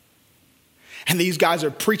 And these guys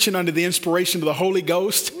are preaching under the inspiration of the Holy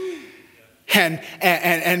Ghost. And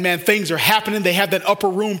man, things are happening. They have that upper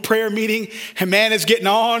room prayer meeting, and man, it's getting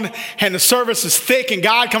on, and the service is thick, and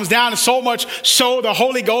God comes down, and so much so the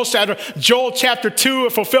Holy Ghost, out of Joel chapter 2, a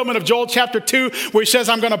fulfillment of Joel chapter 2, where he says,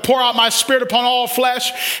 I'm going to pour out my spirit upon all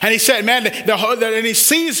flesh. And he said, man, and he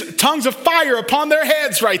sees tongues of fire upon their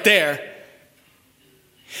heads right there.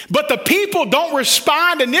 But the people don't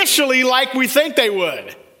respond initially like we think they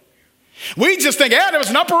would. We just think, there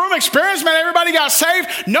was an upper room experience, man, everybody got saved.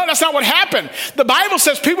 No, that's not what happened. The Bible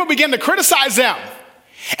says people began to criticize them.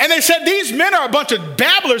 And they said, these men are a bunch of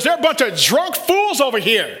babblers. They're a bunch of drunk fools over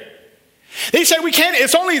here. They said, we can't,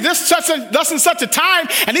 it's only thus and such a time,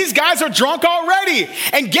 and these guys are drunk already.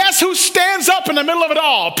 And guess who stands up in the middle of it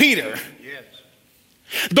all? Peter. Yes.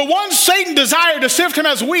 The one Satan desired to sift him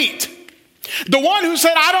as wheat. The one who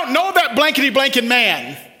said, I don't know that blankety blanket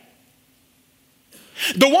man.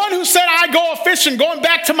 The one who said, I go a-fishing, going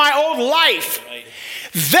back to my old life. Right.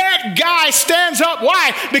 That guy stands up.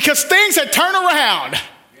 Why? Because things had turned around.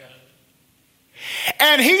 Yeah.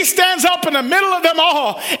 And he stands up in the middle of them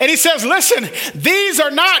all, and he says, listen, these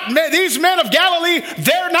men of Galilee,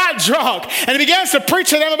 they're not drunk. And he begins to preach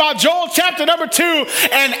to them about Joel chapter number 2.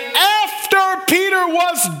 And after Peter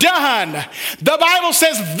was done, the Bible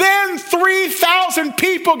says then 3,000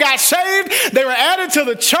 people got saved. They were added to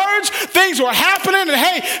the church. Things were happening. And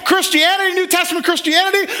hey, Christianity, New Testament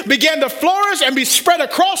Christianity began to flourish and be spread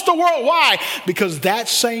across the world. Why? Because that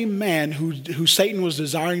same man who Satan was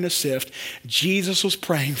desiring to sift, Jesus was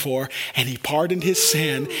praying for, and he pardoned his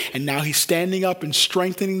sin. And now he's standing up and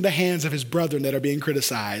strengthening the hands of his brethren that are being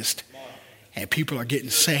criticized. And people are getting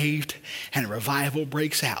saved, and revival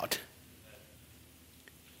breaks out.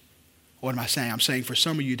 What am I saying? I'm saying for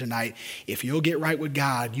some of you tonight, if you'll get right with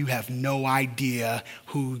God, you have no idea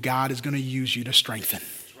who God is going to use you to strengthen.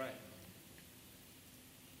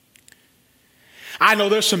 I know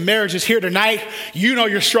there's some marriages here tonight. You know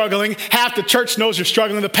you're struggling. Half the church knows you're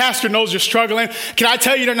struggling. The pastor knows you're struggling. Can I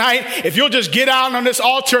tell you tonight, if you'll just get out on this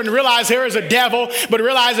altar and realize there is a devil, but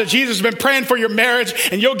realize that Jesus has been praying for your marriage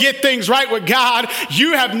and you'll get things right with God,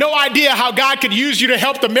 you have no idea how God could use you to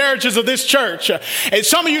help the marriages of this church. And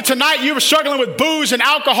some of you tonight, you were struggling with booze and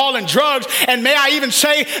alcohol and drugs. And may I even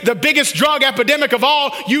say the biggest drug epidemic of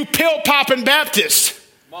all, you pill-popping Baptists.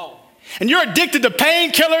 And you're addicted to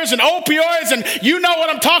painkillers and opioids, and you know what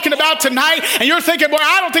I'm talking about tonight. And you're thinking, boy,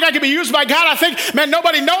 I don't think I can be used by God. I think, man,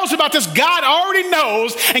 nobody knows about this. God already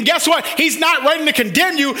knows. And guess what? He's not ready to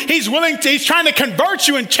condemn you. He's trying to convert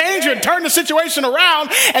you and change you and turn the situation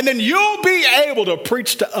around. And then you'll be able to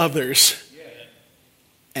preach to others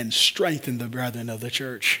and strengthen the brethren of the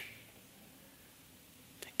church.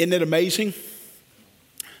 Isn't it amazing?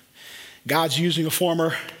 God's using a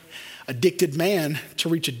former addicted man to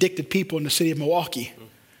reach addicted people in the city of Milwaukee.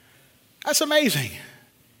 That's amazing.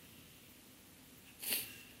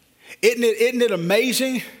 Isn't it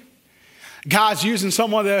amazing? God's using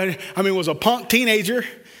someone that, was a punk teenager,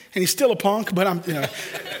 and he's still a punk, but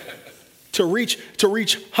to reach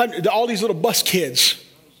all these little bus kids.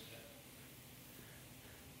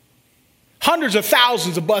 Hundreds of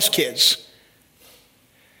thousands of bus kids.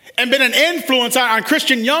 And been an influence on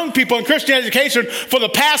Christian young people and Christian education for the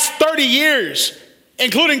past 30 years,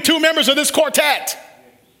 including 2 members of this quartet.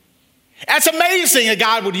 That's amazing that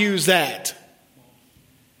God would use that.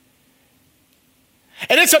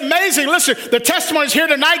 And it's amazing, listen, the testimonies here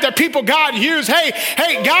tonight that people God used.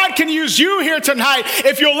 Hey, God can use you here tonight.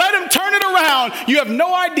 If you'll let him turn it around, you have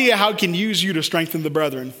no idea how he can use you to strengthen the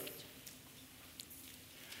brethren.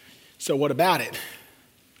 So what about it?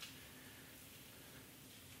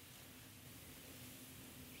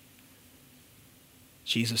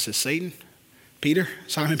 Jesus says, Satan,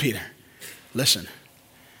 Simon Peter, listen,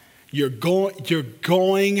 you're going to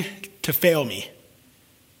fail me.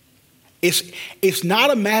 It's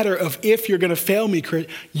not a matter of if you're going to fail me, Chris.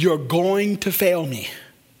 You're going to fail me.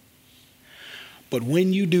 But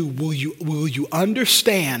when you do, will you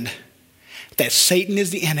understand that Satan is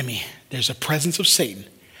the enemy? There's a presence of Satan.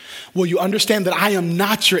 Will you understand that I am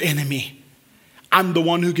not your enemy? I'm the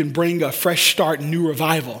one who can bring a fresh start and new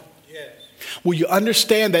revival. Will you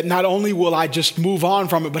understand that not only will I just move on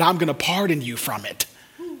from it, but I'm going to pardon you from it?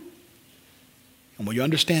 And will you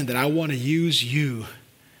understand that I want to use you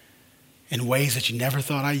in ways that you never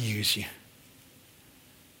thought I'd use you?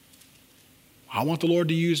 I want the Lord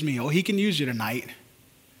to use me. Oh, he can use you tonight.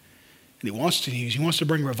 And he wants to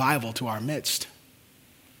bring revival to our midst.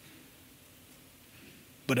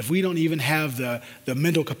 But if we don't even have the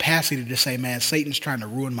mental capacity to say, man, Satan's trying to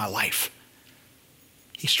ruin my life.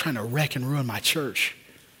 He's trying to wreck and ruin my church.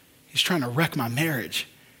 He's trying to wreck my marriage.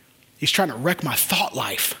 He's trying to wreck my thought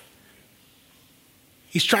life.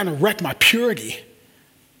 He's trying to wreck my purity.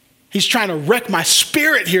 He's trying to wreck my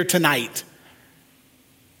spirit here tonight.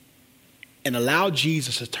 And allow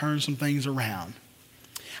Jesus to turn some things around.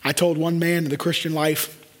 I told one man in the Christian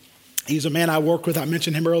life, he's a man I work with. I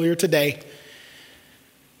mentioned him earlier today.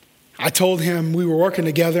 I told him we were working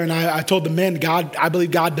together, and I told the men, I believe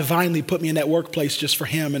God divinely put me in that workplace just for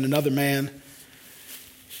him and another man.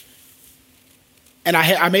 And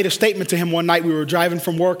I made a statement to him one night. We were driving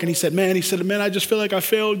from work, and he said, man, I just feel like I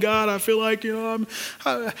failed God. I feel like,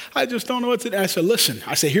 I just don't know what to do. And I said, listen,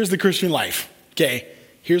 here's the Christian life, okay?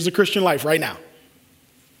 Here's the Christian life right now.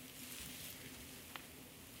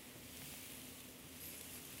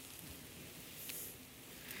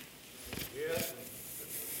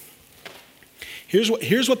 Here's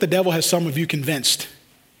what the devil has some of you convinced.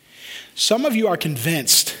 Some of you are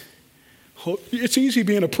convinced, oh, it's easy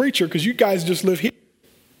being a preacher because you guys just live here.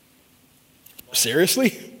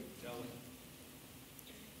 Seriously?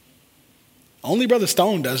 Only Brother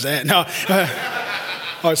Stone does that. No.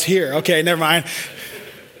 Oh, it's here. Okay, never mind.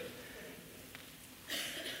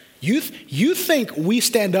 You think we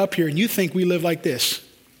stand up here and you think we live like this.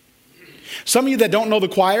 Some of you that don't know the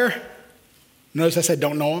choir, Notice I said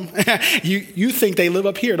don't know them. You think they live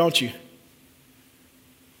up here, don't you?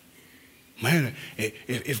 Man,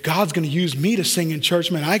 if God's going to use me to sing in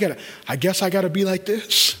church, man, I guess I got to be like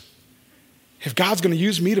this. If God's going to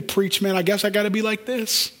use me to preach, man, I guess I got to be like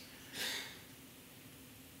this.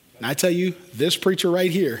 And I tell you, this preacher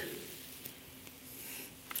right here.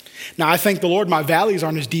 Now, I thank the Lord my valleys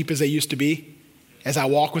aren't as deep as they used to be. As I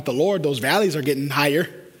walk with the Lord, those valleys are getting higher.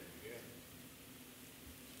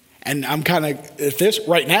 And I'm kind of at this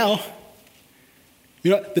right now.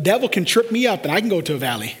 You know, the devil can trip me up and I can go to a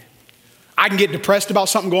valley. I can get depressed about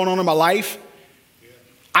something going on in my life.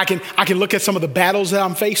 I can look at some of the battles that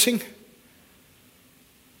I'm facing.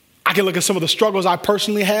 I can look at some of the struggles I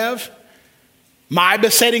personally have, my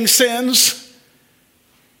besetting sins,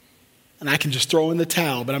 and I can just throw in the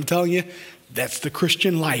towel. But I'm telling you, that's the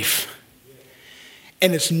Christian life.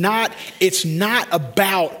 And it's not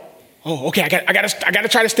about, oh, okay, I gotta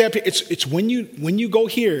try to stay up here. It's when you go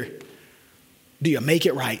here, do you make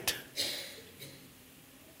it right?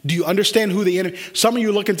 Do you understand who the enemy? Some of you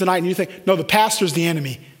are looking tonight and you think, no, the pastor's the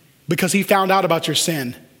enemy because he found out about your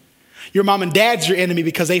sin. Your mom and dad's your enemy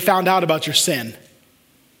because they found out about your sin.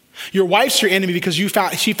 Your wife's your enemy because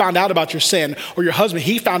she found out about your sin. Or your husband,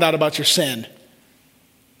 he found out about your sin.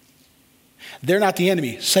 They're not the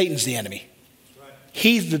enemy. Satan's the enemy.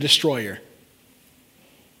 He's the destroyer.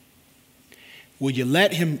 Will you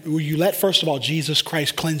let first of all Jesus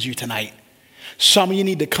Christ cleanse you tonight? Some of you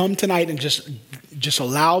need to come tonight and just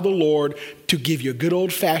allow the Lord to give you a good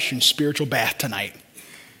old-fashioned spiritual bath tonight.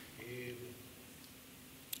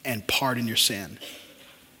 And pardon your sin.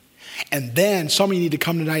 And then some of you need to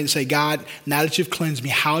come tonight and say, God, now that you've cleansed me,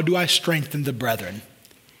 how do I strengthen the brethren?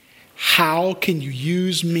 How can you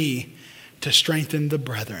use me to strengthen the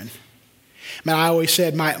brethren? Man, I always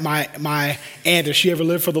said my aunt, if she ever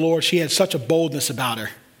lived for the Lord, she had such a boldness about her.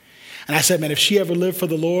 And I said, man, if she ever lived for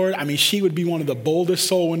the Lord, I mean, she would be one of the boldest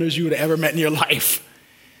soul winners you would have ever met in your life.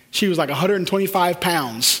 She was like 125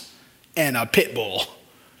 pounds and a pit bull.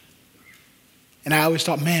 And I always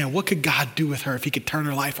thought, man, what could God do with her if he could turn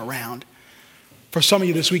her life around? For some of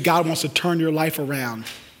you this week, God wants to turn your life around.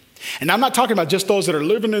 And I'm not talking about just those that are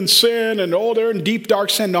living in sin and, oh, they're in deep, dark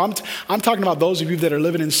sin. No, I'm talking about those of you that are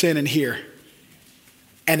living in sin in here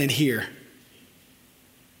and in here.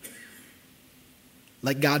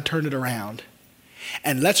 Let God turn it around.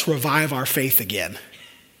 And let's revive our faith again.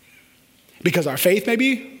 Because our faith may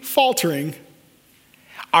be faltering.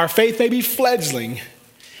 Our faith may be fledgling.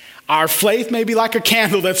 Our faith may be like a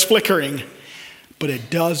candle that's flickering. But it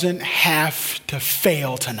doesn't have to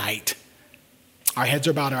fail tonight. Our heads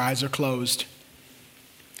are bowed, our eyes are closed.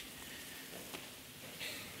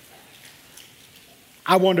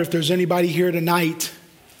 I wonder if there's anybody here tonight.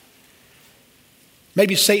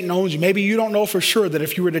 Maybe Satan owns you. Maybe you don't know for sure that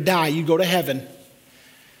if you were to die, you'd go to heaven.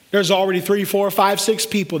 There's already 3, 4, 5, 6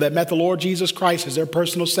 people that met the Lord Jesus Christ as their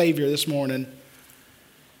personal Savior this morning.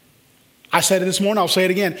 I said it this morning, I'll say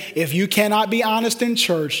it again. If you cannot be honest in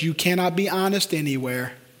church, you cannot be honest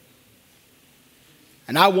anywhere.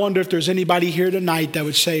 And I wonder if there's anybody here tonight that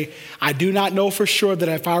would say, I do not know for sure that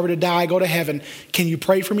if I were to die, I go to heaven. Can you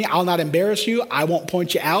pray for me? I'll not embarrass you. I won't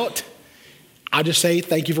point you out. I'll just say,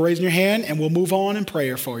 thank you for raising your hand, and we'll move on in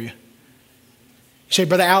prayer for you. You say,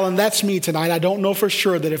 Brother Allen, that's me tonight. I don't know for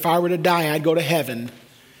sure that if I were to die, I'd go to heaven.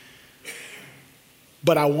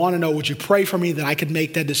 But I want to know, would you pray for me that I could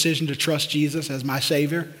make that decision to trust Jesus as my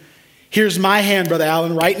Savior? Here's my hand, Brother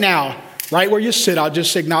Allen, right now. Right where you sit, I'll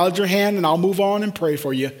just acknowledge your hand, and I'll move on and pray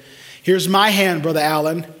for you. Here's my hand, Brother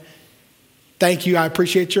Allen. Thank you. I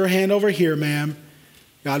appreciate your hand over here, ma'am.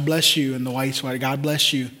 God bless you in the white sweater. God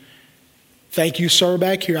bless you. Thank you, sir,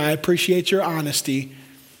 back here. I appreciate your honesty.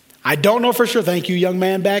 I don't know for sure. Thank you, young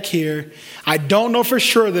man back here. I don't know for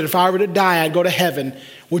sure that if I were to die, I'd go to heaven.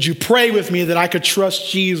 Would you pray with me that I could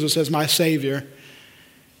trust Jesus as my Savior?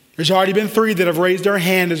 There's already been 3 that have raised their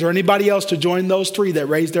hand. Is there anybody else to join those 3 that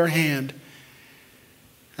raised their hand?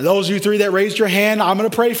 And those of you 3 that raised your hand, I'm going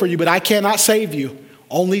to pray for you, but I cannot save you.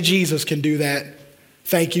 Only Jesus can do that.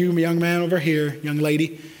 Thank you, young man over here, young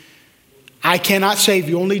lady. I cannot save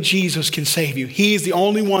you. Only Jesus can save you. He is the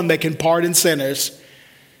only one that can pardon sinners.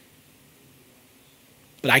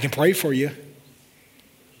 But I can pray for you.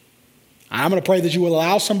 I'm going to pray that you will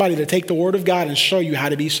allow somebody to take the word of God and show you how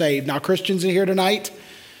to be saved. Now, Christians in here tonight,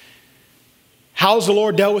 how's the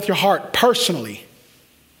Lord dealt with your heart personally?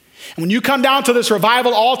 And when you come down to this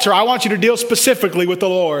revival altar, I want you to deal specifically with the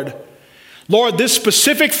Lord. Lord, this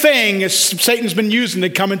specific thing is Satan's been using to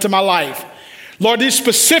come into my life. Lord, these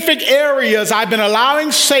specific areas I've been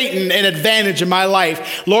allowing Satan an advantage in my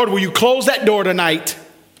life. Lord, will you close that door tonight?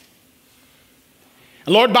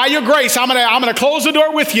 And Lord, by your grace, I'm gonna close the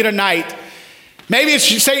door with you tonight. Maybe it's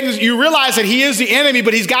Satan, you realize that he is the enemy,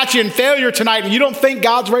 but he's got you in failure tonight and you don't think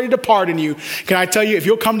God's ready to pardon you. Can I tell you, if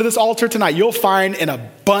you'll come to this altar tonight, you'll find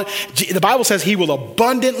the Bible says he will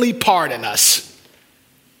abundantly pardon us.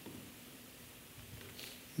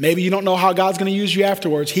 Maybe you don't know how God's going to use you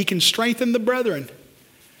afterwards. He can strengthen the brethren.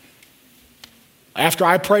 After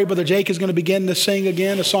I pray, Brother Jake is going to begin to sing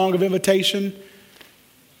again a song of invitation.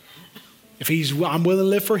 I'm willing to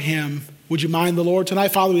live for him. Would you mind the Lord tonight?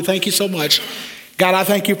 Father, we thank you so much. God, I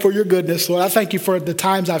thank you for your goodness, Lord. I thank you for the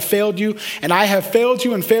times I've failed you, and I have failed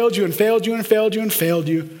you and failed you and failed you and failed you and failed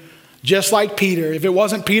you. Just like Peter. If it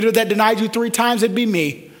wasn't Peter that denied you 3 times, it'd be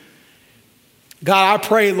me. God, I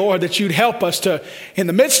pray, Lord, that you'd help us to, in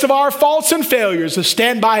the midst of our faults and failures, to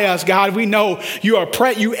stand by us. God, we know you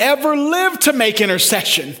ever live to make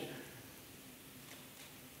intercession.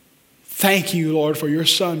 Thank you, Lord, for your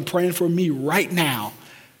son praying for me right now.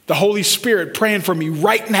 The Holy Spirit praying for me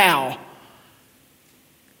right now.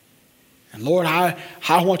 And Lord, I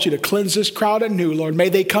want you to cleanse this crowd anew, Lord. May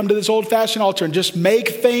they come to this old-fashioned altar and just make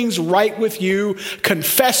things right with you,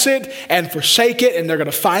 confess it and forsake it, and they're going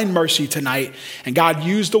to find mercy tonight. And God,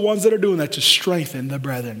 use the ones that are doing that to strengthen the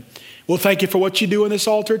brethren. We'll thank you for what you do in this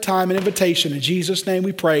altar time and invitation. In Jesus' name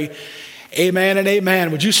we pray. Amen and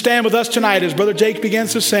amen. Would you stand with us tonight as Brother Jake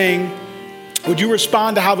begins to sing? Would you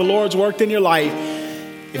respond to how the Lord's worked in your life?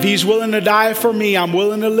 If he's willing to die for me, I'm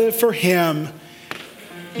willing to live for him.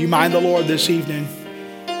 You mind the Lord this evening.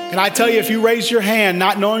 And I tell you, if you raise your hand,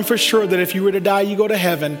 not knowing for sure that if you were to die, you go to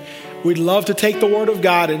heaven, we'd love to take the word of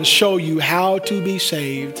God and show you how to be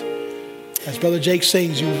saved. As Brother Jake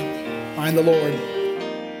sings, you mind the Lord.